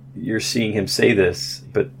 you're seeing him say this,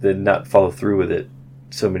 but then not follow through with it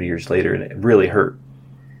so many years later, and it really hurt.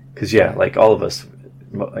 Because, yeah, like all of us,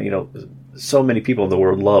 so many people in the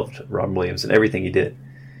world loved Robin Williams and everything he did.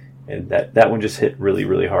 And that one just hit really,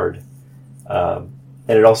 really hard. And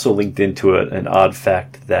it also linked into an odd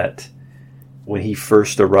fact that when he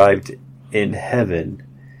first arrived in heaven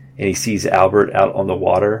and he sees Albert out on the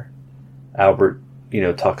water, Albert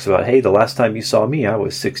talks about, hey, the last time you saw me, I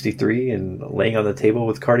was 63 and laying on the table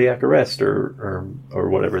with cardiac arrest or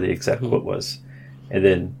whatever the exact quote was. And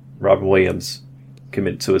then Robin Williams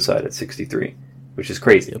committed suicide at 63, which is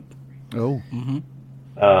crazy. Yep. Oh. Mm-hmm.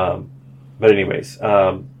 But anyways,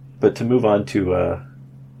 but to move on to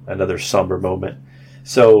another somber moment.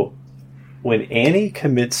 So when Annie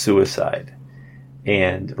commits suicide,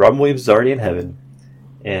 and Robin Williams is already in heaven,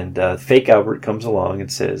 and fake Albert comes along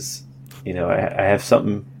and says, you know, I have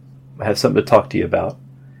something to talk to you about,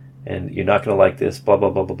 and you're not going to like this, blah,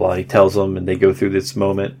 blah, blah, blah, blah. He tells them, and they go through this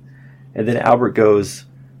moment, and then Albert goes,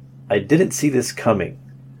 I didn't see this coming.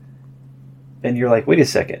 And you're like, wait a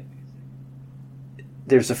second.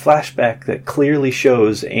 There's a flashback that clearly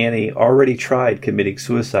shows Annie already tried committing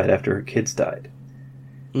suicide after her kids died.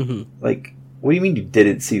 Mm-hmm. Like, what do you mean you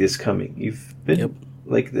didn't see this coming? You've been,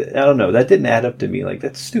 like, I don't know. That didn't add up to me. Like,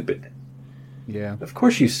 that's stupid. Yeah. Of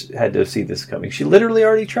course you had to have seen this coming. She literally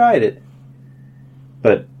already tried it.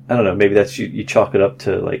 But, I don't know. Maybe that's, you chalk it up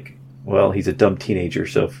to, like, well, he's a dumb teenager,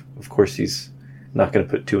 so of course he's not going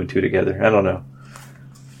to put two and two together. I don't know.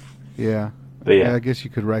 Yeah. But yeah. I guess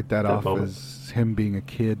you could write that off moment. as him being a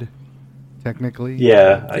kid, technically.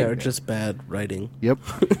 Yeah. Or just bad writing. Yep.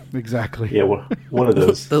 Exactly. Yeah, one of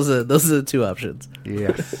those. Those are the two options.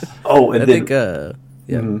 Yes. Oh, and I then...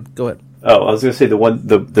 think, go ahead. Oh, I was going to say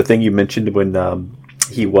the thing you mentioned when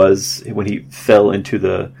he fell into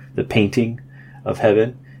the painting of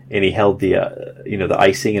heaven and he held the the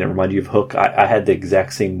icing and it reminded you of Hook. I had the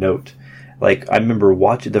exact same note. Like, I remember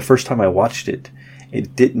watching the first time I watched it,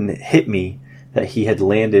 it didn't hit me that he had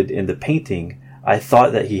landed in the painting. I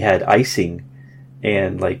thought that he had icing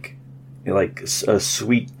and like a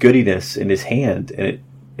sweet goodiness in his hand, and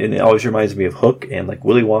it always reminds me of Hook and like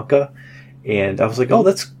Willy Wonka. And I was like, oh,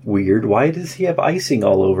 that's weird. Why does he have icing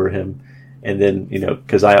all over him? And then,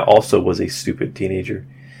 because I also was a stupid teenager.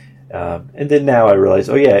 And then now I realize,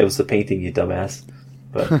 oh yeah, it was the painting, you dumbass.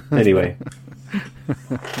 But anyway.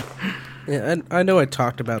 Yeah, and I know I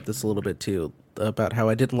talked about this a little bit too, about how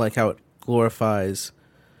I didn't like how it glorifies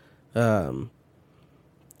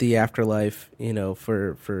the afterlife,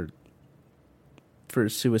 for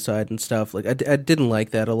suicide and stuff. Like, I didn't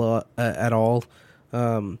like that a lot at all.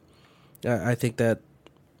 I think that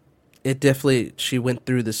it definitely, she went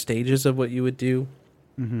through the stages of what you would do.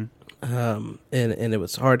 Mm-hmm. And it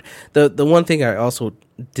was hard. The one thing I also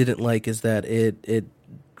didn't like is that it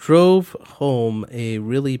drove home a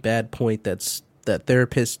really bad point that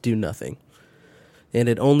therapists do nothing. And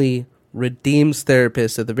it only redeems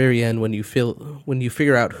therapists at the very end when you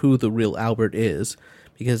figure out who the real Albert is,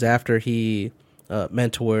 because after he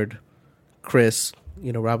mentored Chris,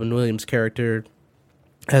 Robin Williams' character,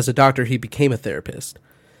 as a doctor, he became a therapist.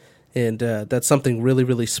 And that's something really,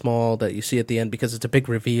 really small that you see at the end, because it's a big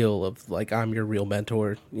reveal of, like, I'm your real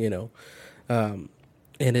mentor, and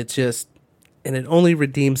it only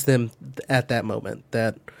redeems them at that moment.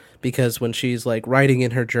 That, because when she's like writing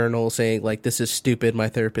in her journal saying, like, this is stupid, my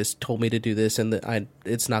therapist told me to do this, and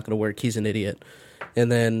it's not going to work, he's an idiot.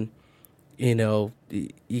 And then, you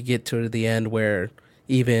get to the end where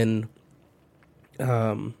even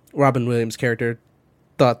Robin Williams' character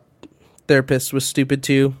thought therapist was stupid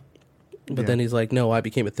too. But then he's like, no, I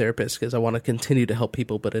became a therapist because I want to continue to help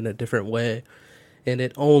people, but in a different way. And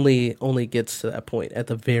it only gets to that point at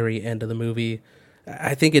the very end of the movie.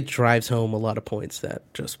 I think it drives home a lot of points that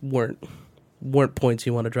just weren't points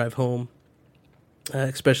you want to drive home,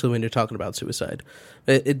 especially when you're talking about suicide.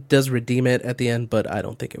 It does redeem it at the end, but I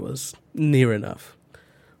don't think it was near enough.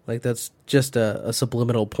 Like, that's just a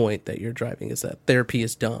subliminal point that you're driving, is that therapy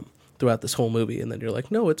is dumb throughout this whole movie, and then you're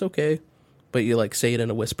like, no, it's okay. But you, like, say it in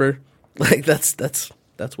a whisper. Like, that's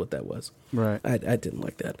what that was. Right. I didn't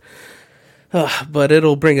like that. But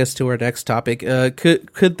it'll bring us to our next topic.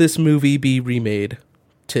 Could this movie be remade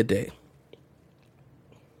today?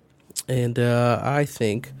 And I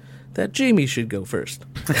think that Jamie should go first.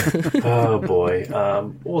 Oh boy.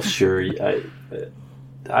 Well, sure.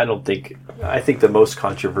 I don't think. I think the most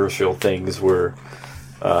controversial things were,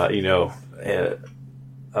 the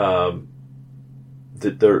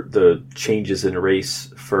changes in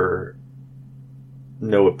race for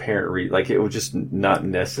no apparent reason. Like, it was just not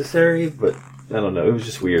necessary, but I don't know. It was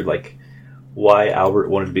just weird. Like, why Albert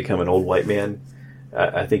wanted to become an old white man.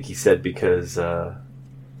 I think he said because,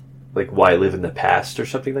 like, why live in the past or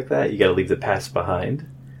something like that? You got to leave the past behind.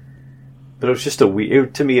 But it was just to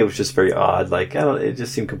me, it was just very odd. Like, it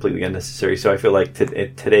just seemed completely unnecessary. So I feel like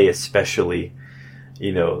today especially,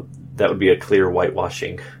 that would be a clear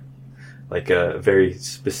whitewashing. Like, very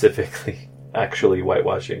specifically, actually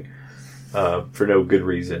whitewashing. For no good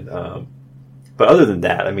reason. But other than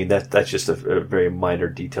that, I mean, that's just a very minor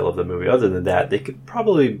detail of the movie. Other than that, they could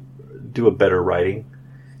probably do a better writing,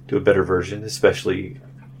 do a better version, especially,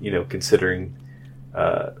 considering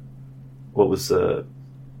what was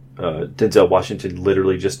Denzel Washington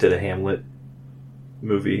literally just did a Hamlet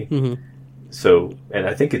movie. Mm-hmm. So, and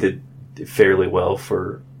I think it did fairly well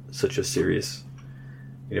for such a serious,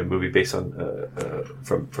 movie based on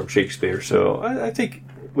from Shakespeare. So I think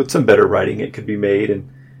with some better writing, it could be made and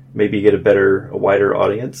maybe get a wider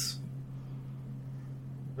audience.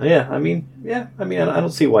 I mean, I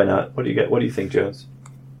don't see why not. What do you think, Jones?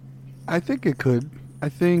 I think it could. I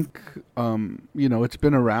think, it's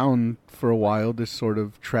been around for a while, this sort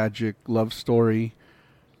of tragic love story.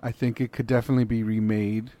 I think it could definitely be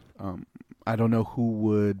remade. I don't know who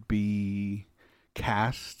would be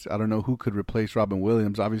cast. I don't know who could replace Robin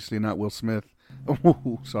Williams. Obviously not Will Smith.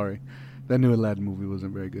 Oh, sorry. That new Aladdin movie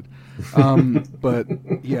wasn't very good. But,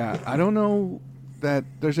 yeah, I don't know that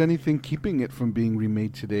there's anything keeping it from being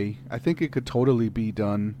remade today. I think it could totally be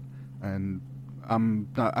done, and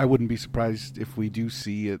I wouldn't be surprised if we do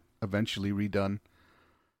see it eventually redone.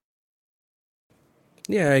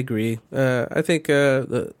 Yeah, I agree. I think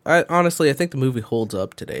I think the movie holds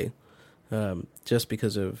up today, just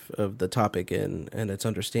because of the topic and its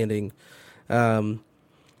understanding.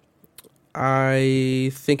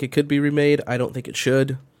 I think it could be remade. I don't think it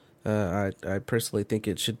should. I personally think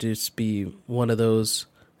it should just be one of those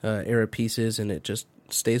era pieces, and it just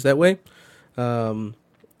stays that way.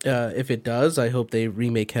 If it does, I hope they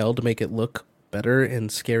remake Hell to make it look better and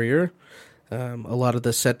scarier. A lot of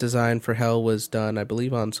the set design for Hell was done, I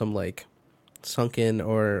believe, on some like sunken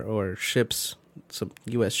or ships, some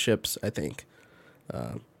U.S. ships, I think,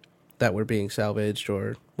 that were being salvaged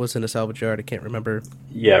or was in a salvage yard. I can't remember.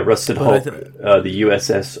 Yeah, Rusted Hulk, the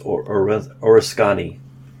USS Oriskany.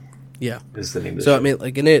 Yeah, is the name of the ship. I mean,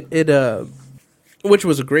 like, and it which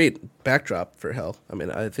was a great backdrop for Hell. I mean,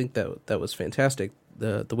 I think that was fantastic,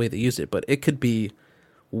 the way they used it, but it could be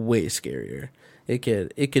way scarier.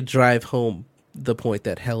 It could drive home the point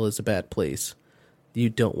that Hell is a bad place. You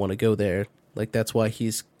don't want to go there. Like, that's why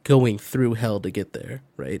he's going through Hell to get there,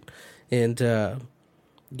 right? And I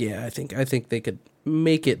think they could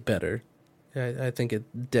make it better. I think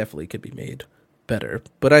it definitely could be made better.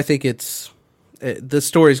 But I think the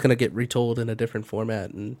story's going to get retold in a different format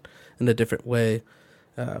and in a different way.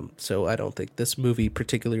 So I don't think this movie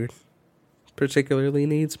particularly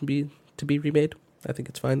needs to be remade. I think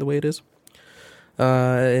it's fine the way it is.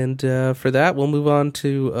 And for that, we'll move on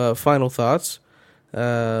to final thoughts.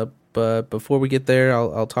 But before we get there,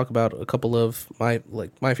 I'll talk about a couple of my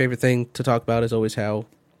favorite thing to talk about is always how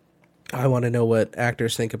I want to know what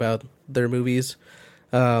actors think about their movies.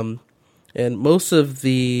 And most of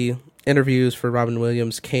the interviews for Robin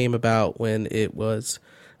Williams came about when it was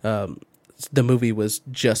the movie was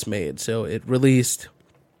just made. So it released,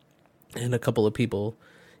 and a couple of people,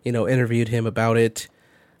 interviewed him about it.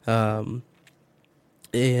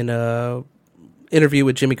 In a interview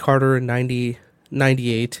with Jimmy Carter in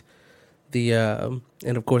 1998,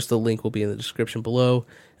 and of course the link will be in the description below.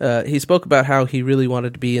 He spoke about how he really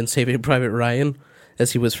wanted to be in Saving Private Ryan,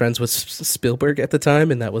 as he was friends with Spielberg at the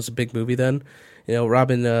time, and that was a big movie then.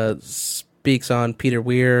 Robin speaks on Peter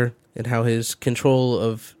Weir and how his control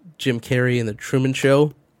of Jim Carrey in The Truman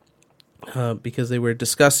Show, because they were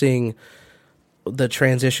discussing the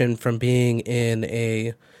transition from being in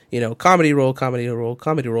a comedy role,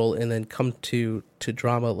 and then come to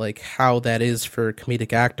drama, like how that is for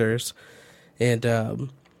comedic actors. And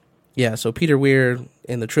so Peter Weir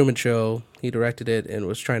in The Truman Show, he directed it and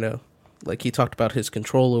was trying to, he talked about his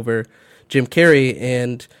control over Jim Carrey,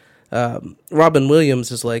 and Robin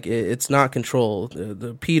Williams is like, it's not control.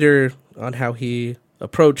 The Peter, on how he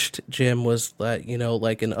approached Jim, was that,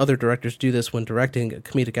 and other directors do this when directing a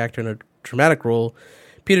comedic actor in a dramatic role,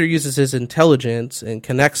 Peter uses his intelligence and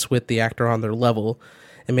connects with the actor on their level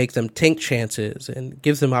and makes them take chances and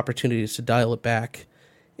gives them opportunities to dial it back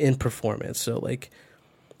in performance. So,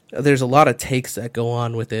 there's a lot of takes that go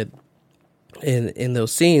on with it in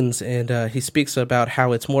those scenes, and he speaks about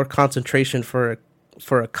how it's more concentration for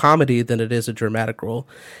a comedy than it is a dramatic role.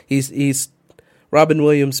 He's Robin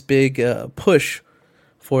Williams' big push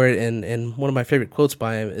for it, and one of my favorite quotes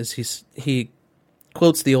by him is he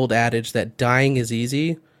quotes the old adage that dying is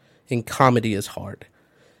easy and comedy is hard.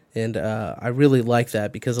 And I really like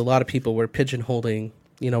that, because a lot of people were pigeonholing,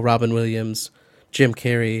 Robin Williams, Jim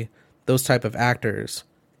Carrey, those type of actors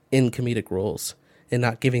in comedic roles and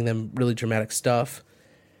not giving them really dramatic stuff.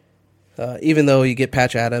 Even though you get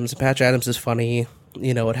Patch Adams, and Patch Adams is funny,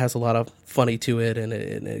 it has a lot of funny to it, and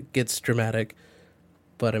it gets dramatic.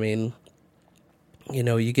 But I mean,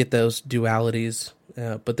 you get those dualities,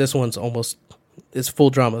 but this one's it's full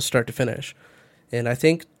drama, start to finish. And I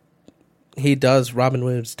think Robin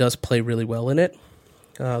Williams does play really well in it.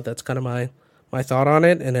 That's kind of my thought on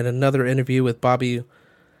it. And in another interview with Bobby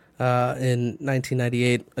in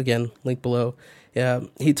 1998, again, link below,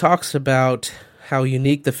 he talks about how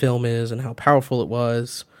unique the film is and how powerful it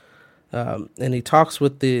was. and he talks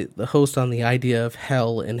with the host on the idea of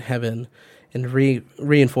hell and heaven, and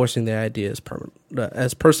reinforcing the idea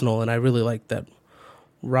as personal. And I really like that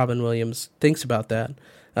Robin Williams thinks about that.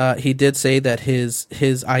 He did say that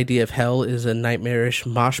his idea of hell is a nightmarish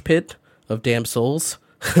mosh pit of damned souls.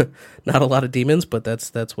 Not a lot of demons, but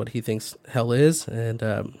that's what he thinks hell is,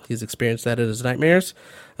 and he's experienced that in his nightmares.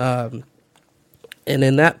 And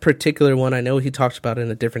in that particular one, I know he talked about it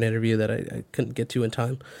in a different interview that I couldn't get to in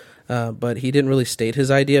time, but he didn't really state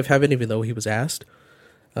his idea of heaven, even though he was asked.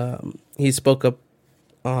 He spoke up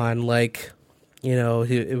on, like, you know,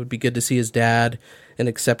 it would be good to see his dad and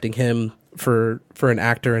accepting him for an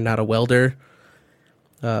actor and not a welder.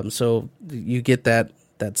 So you get that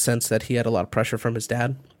sense that he had a lot of pressure from his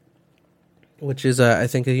dad, which is, I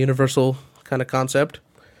think, a universal kind of concept.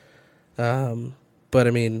 But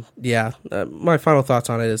I mean, yeah, my final thoughts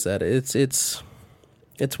on it is that it's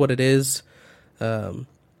what it is.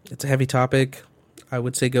 It's a heavy topic. I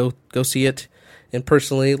would say go see it. And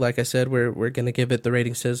personally, like I said, we're going to give it the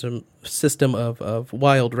rating system of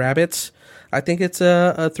Wild Rabbits. I think it's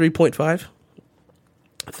a 3.5.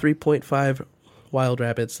 3.5 Wild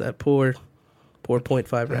Rabbits. That poor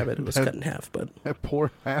 0.5 rabbit was cut in half, but that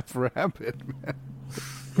poor half rabbit, man.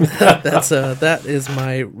 That is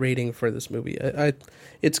my rating for this movie.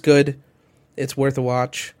 It's good. It's worth a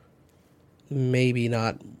watch. Maybe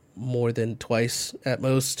not more than twice at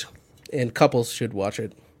most. And couples should watch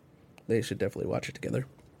it. They should definitely watch it together.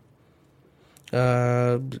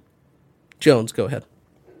 Jones, go ahead.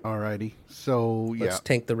 Alrighty. So yeah, let's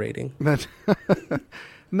tank the rating. That's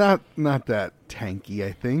not that tanky,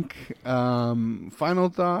 I think. Final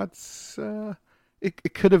thoughts.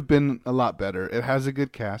 It could have been a lot better. It has a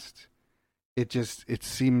good cast. It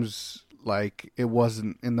seems like it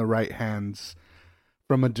wasn't in the right hands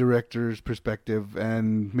from a director's perspective,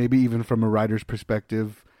 and maybe even from a writer's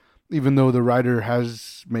perspective. Even though the writer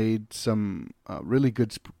has made some really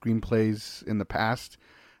good screenplays in the past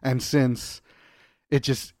and since,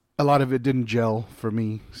 a lot of it didn't gel for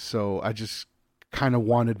me. So I just kind of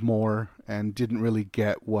wanted more and didn't really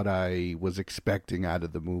get what I was expecting out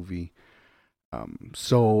of the movie.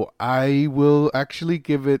 So I will actually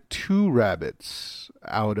give it 2 rabbits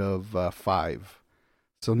out of 5.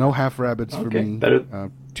 So no half rabbits for me.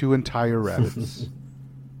 2 entire rabbits.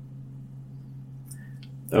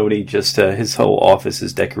 Odie just his whole office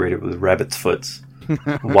is decorated with rabbit's foots,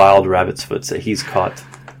 wild rabbit's foots that he's caught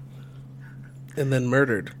and then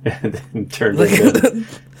murdered, and then turned into,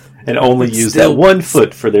 and only used that one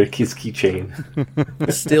foot for their keychain.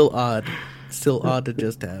 Still odd to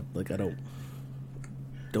just have. Like, I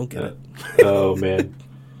don't get it. Oh man!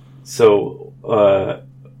 So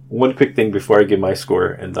one quick thing before I give my score,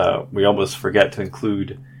 and we almost forgot to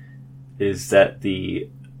include, is that the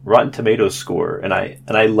Rotten Tomatoes score, and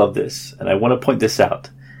I love this, and I want to point this out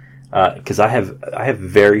because I have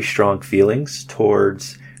very strong feelings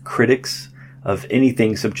towards critics of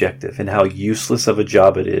anything subjective, and how useless of a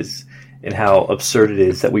job it is, and how absurd it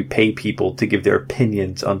is that we pay people to give their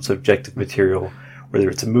opinions on subjective material, whether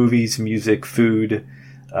it's movies, music, food,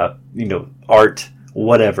 art,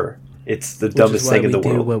 whatever. It's the dumbest thing in the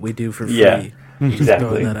world. What we do for free. Yeah,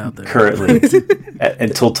 exactly. That out there. Currently,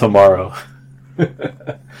 until tomorrow.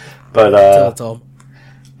 But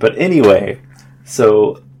anyway,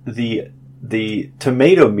 so the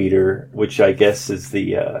tomato meter, which I guess is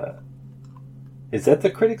is that the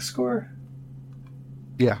critic score?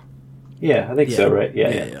 Yeah, I think so, right?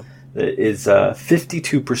 Yeah. Is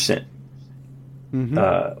 52%,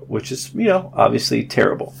 which is obviously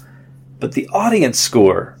terrible. But the audience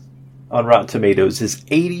score on Rotten Tomatoes is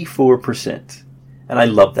 84%, and I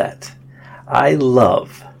love that. I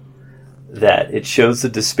love that it shows the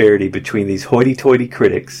disparity between these hoity-toity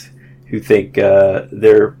critics who think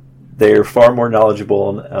they're far more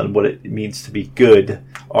knowledgeable on what it means to be good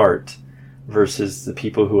art versus the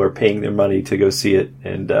people who are paying their money to go see it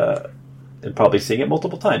and probably seeing it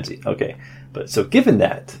multiple times. Okay, but so given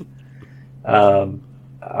that,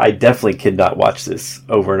 I definitely cannot watch this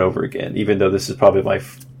over and over again, even though this is probably my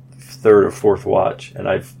third or fourth watch, and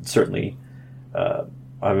I've certainly I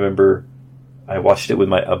remember I watched it with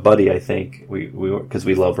a buddy. I think we because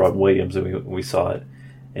we love Robin Williams, and we saw it.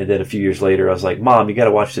 And then a few years later, I was like, "Mom, you got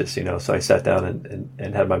to watch this," So I sat down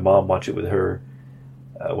and had my mom watch it with her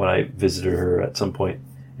when I visited her at some point.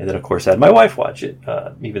 And then, of course, I had my wife watch it,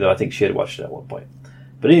 even though I think she had watched it at one point.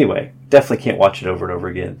 But anyway, definitely can't watch it over and over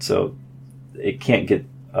again. So it can't get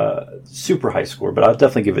super high score, but I'll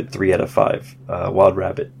definitely give it 3 out of 5. Wild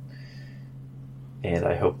Rabbit. And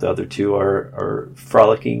I hope the other 2 are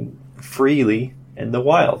frolicking freely in the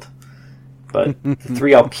wild. but the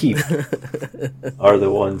 3 I'll keep are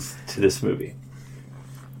the ones to this movie.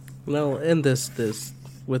 Well, and this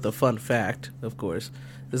with a fun fact, of course,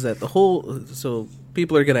 is that so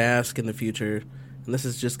people are going to ask in the future, and this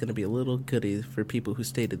is just going to be a little goodie for people who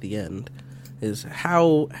stayed at the end, is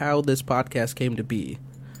how this podcast came to be,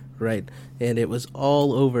 right? And it was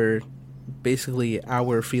all over basically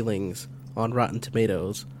our feelings on Rotten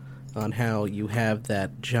Tomatoes on how you have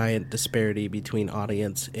that giant disparity between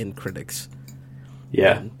audience and critics.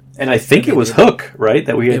 Yeah. And I think it was Hook, right?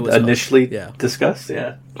 That we had initially discussed.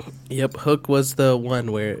 Yeah. Yep. Hook was the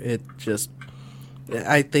one where it just,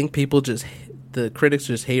 I think the critics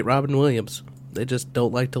just hate Robin Williams. They just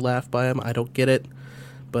don't like to laugh by him. I don't get it.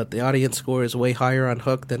 But the audience score is way higher on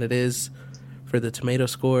Hook than it is for the tomato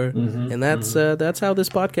score. Mm-hmm, and that's how this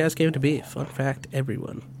podcast came to be. Fun fact,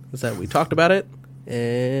 everyone, is that we talked about it.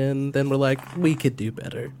 And then we're like, we could do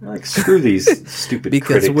better. Like, screw these stupid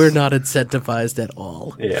because critics. we're not incentivized at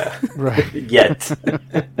all. Yeah. Right. Yet.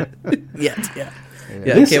 Yeah,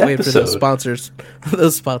 I can't wait for those sponsor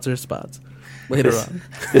spots later on.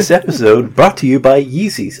 This episode brought to you by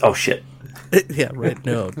Yeezys. Oh, shit. Yeah, right.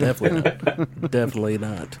 No, definitely not. Definitely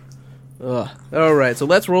not. Ugh. All right, so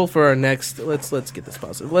let's roll for our next... Let's get this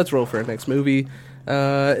positive. Let's roll for our next movie.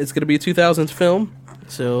 It's going to be a 2000s film.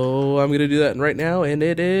 So I'm going to do that right now, and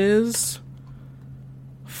it is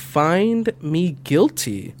Find Me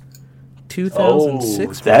Guilty,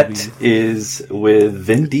 2006 that movie. is with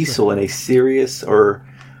Vin Diesel in a serious or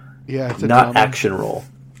it's a not drama. action role.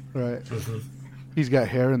 Right. Mm-hmm. He's got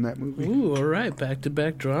hair in that movie. Ooh, all right,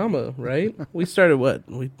 back-to-back drama, right? We started what?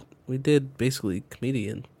 We did basically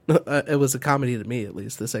comedian. It was a comedy to me, at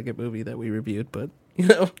least, the second movie that we reviewed, but,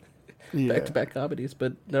 back-to-back comedies.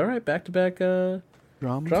 But, all right, back-to-back...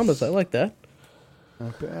 Dramas, I like that.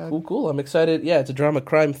 Not bad. Cool. I'm excited. Yeah, it's a drama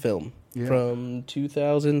crime film from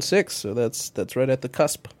 2006, so that's right at the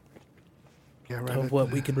cusp of what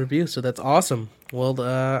we can review. So that's awesome. Well,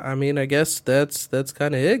 I guess that's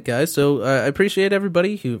kind of it, guys. So I appreciate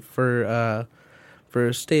everybody for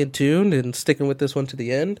staying tuned and sticking with this one to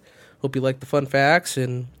the end. Hope you liked the fun facts,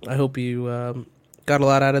 and I hope you got a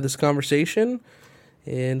lot out of this conversation.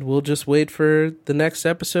 And we'll just wait for the next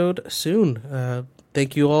episode soon.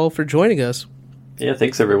 Thank you all for joining us. Yeah,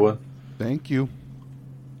 thanks, everyone. Thank you.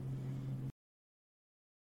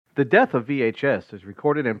 The Death of VHS is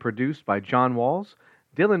recorded and produced by John Walls,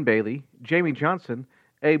 Dylan Bailey, Jamie Johnson,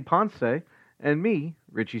 Abe Ponce, and me,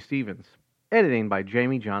 Richie Stevens. Editing by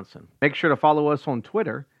Jamie Johnson. Make sure to follow us on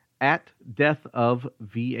Twitter at Death of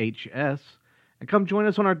VHS, and come join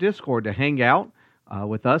us on our Discord to hang out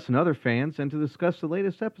with us and other fans and to discuss the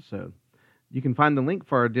latest episode. You can find the link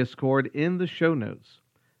for our Discord in the show notes.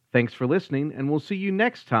 Thanks for listening, and we'll see you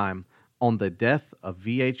next time on The Death of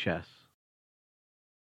VHS.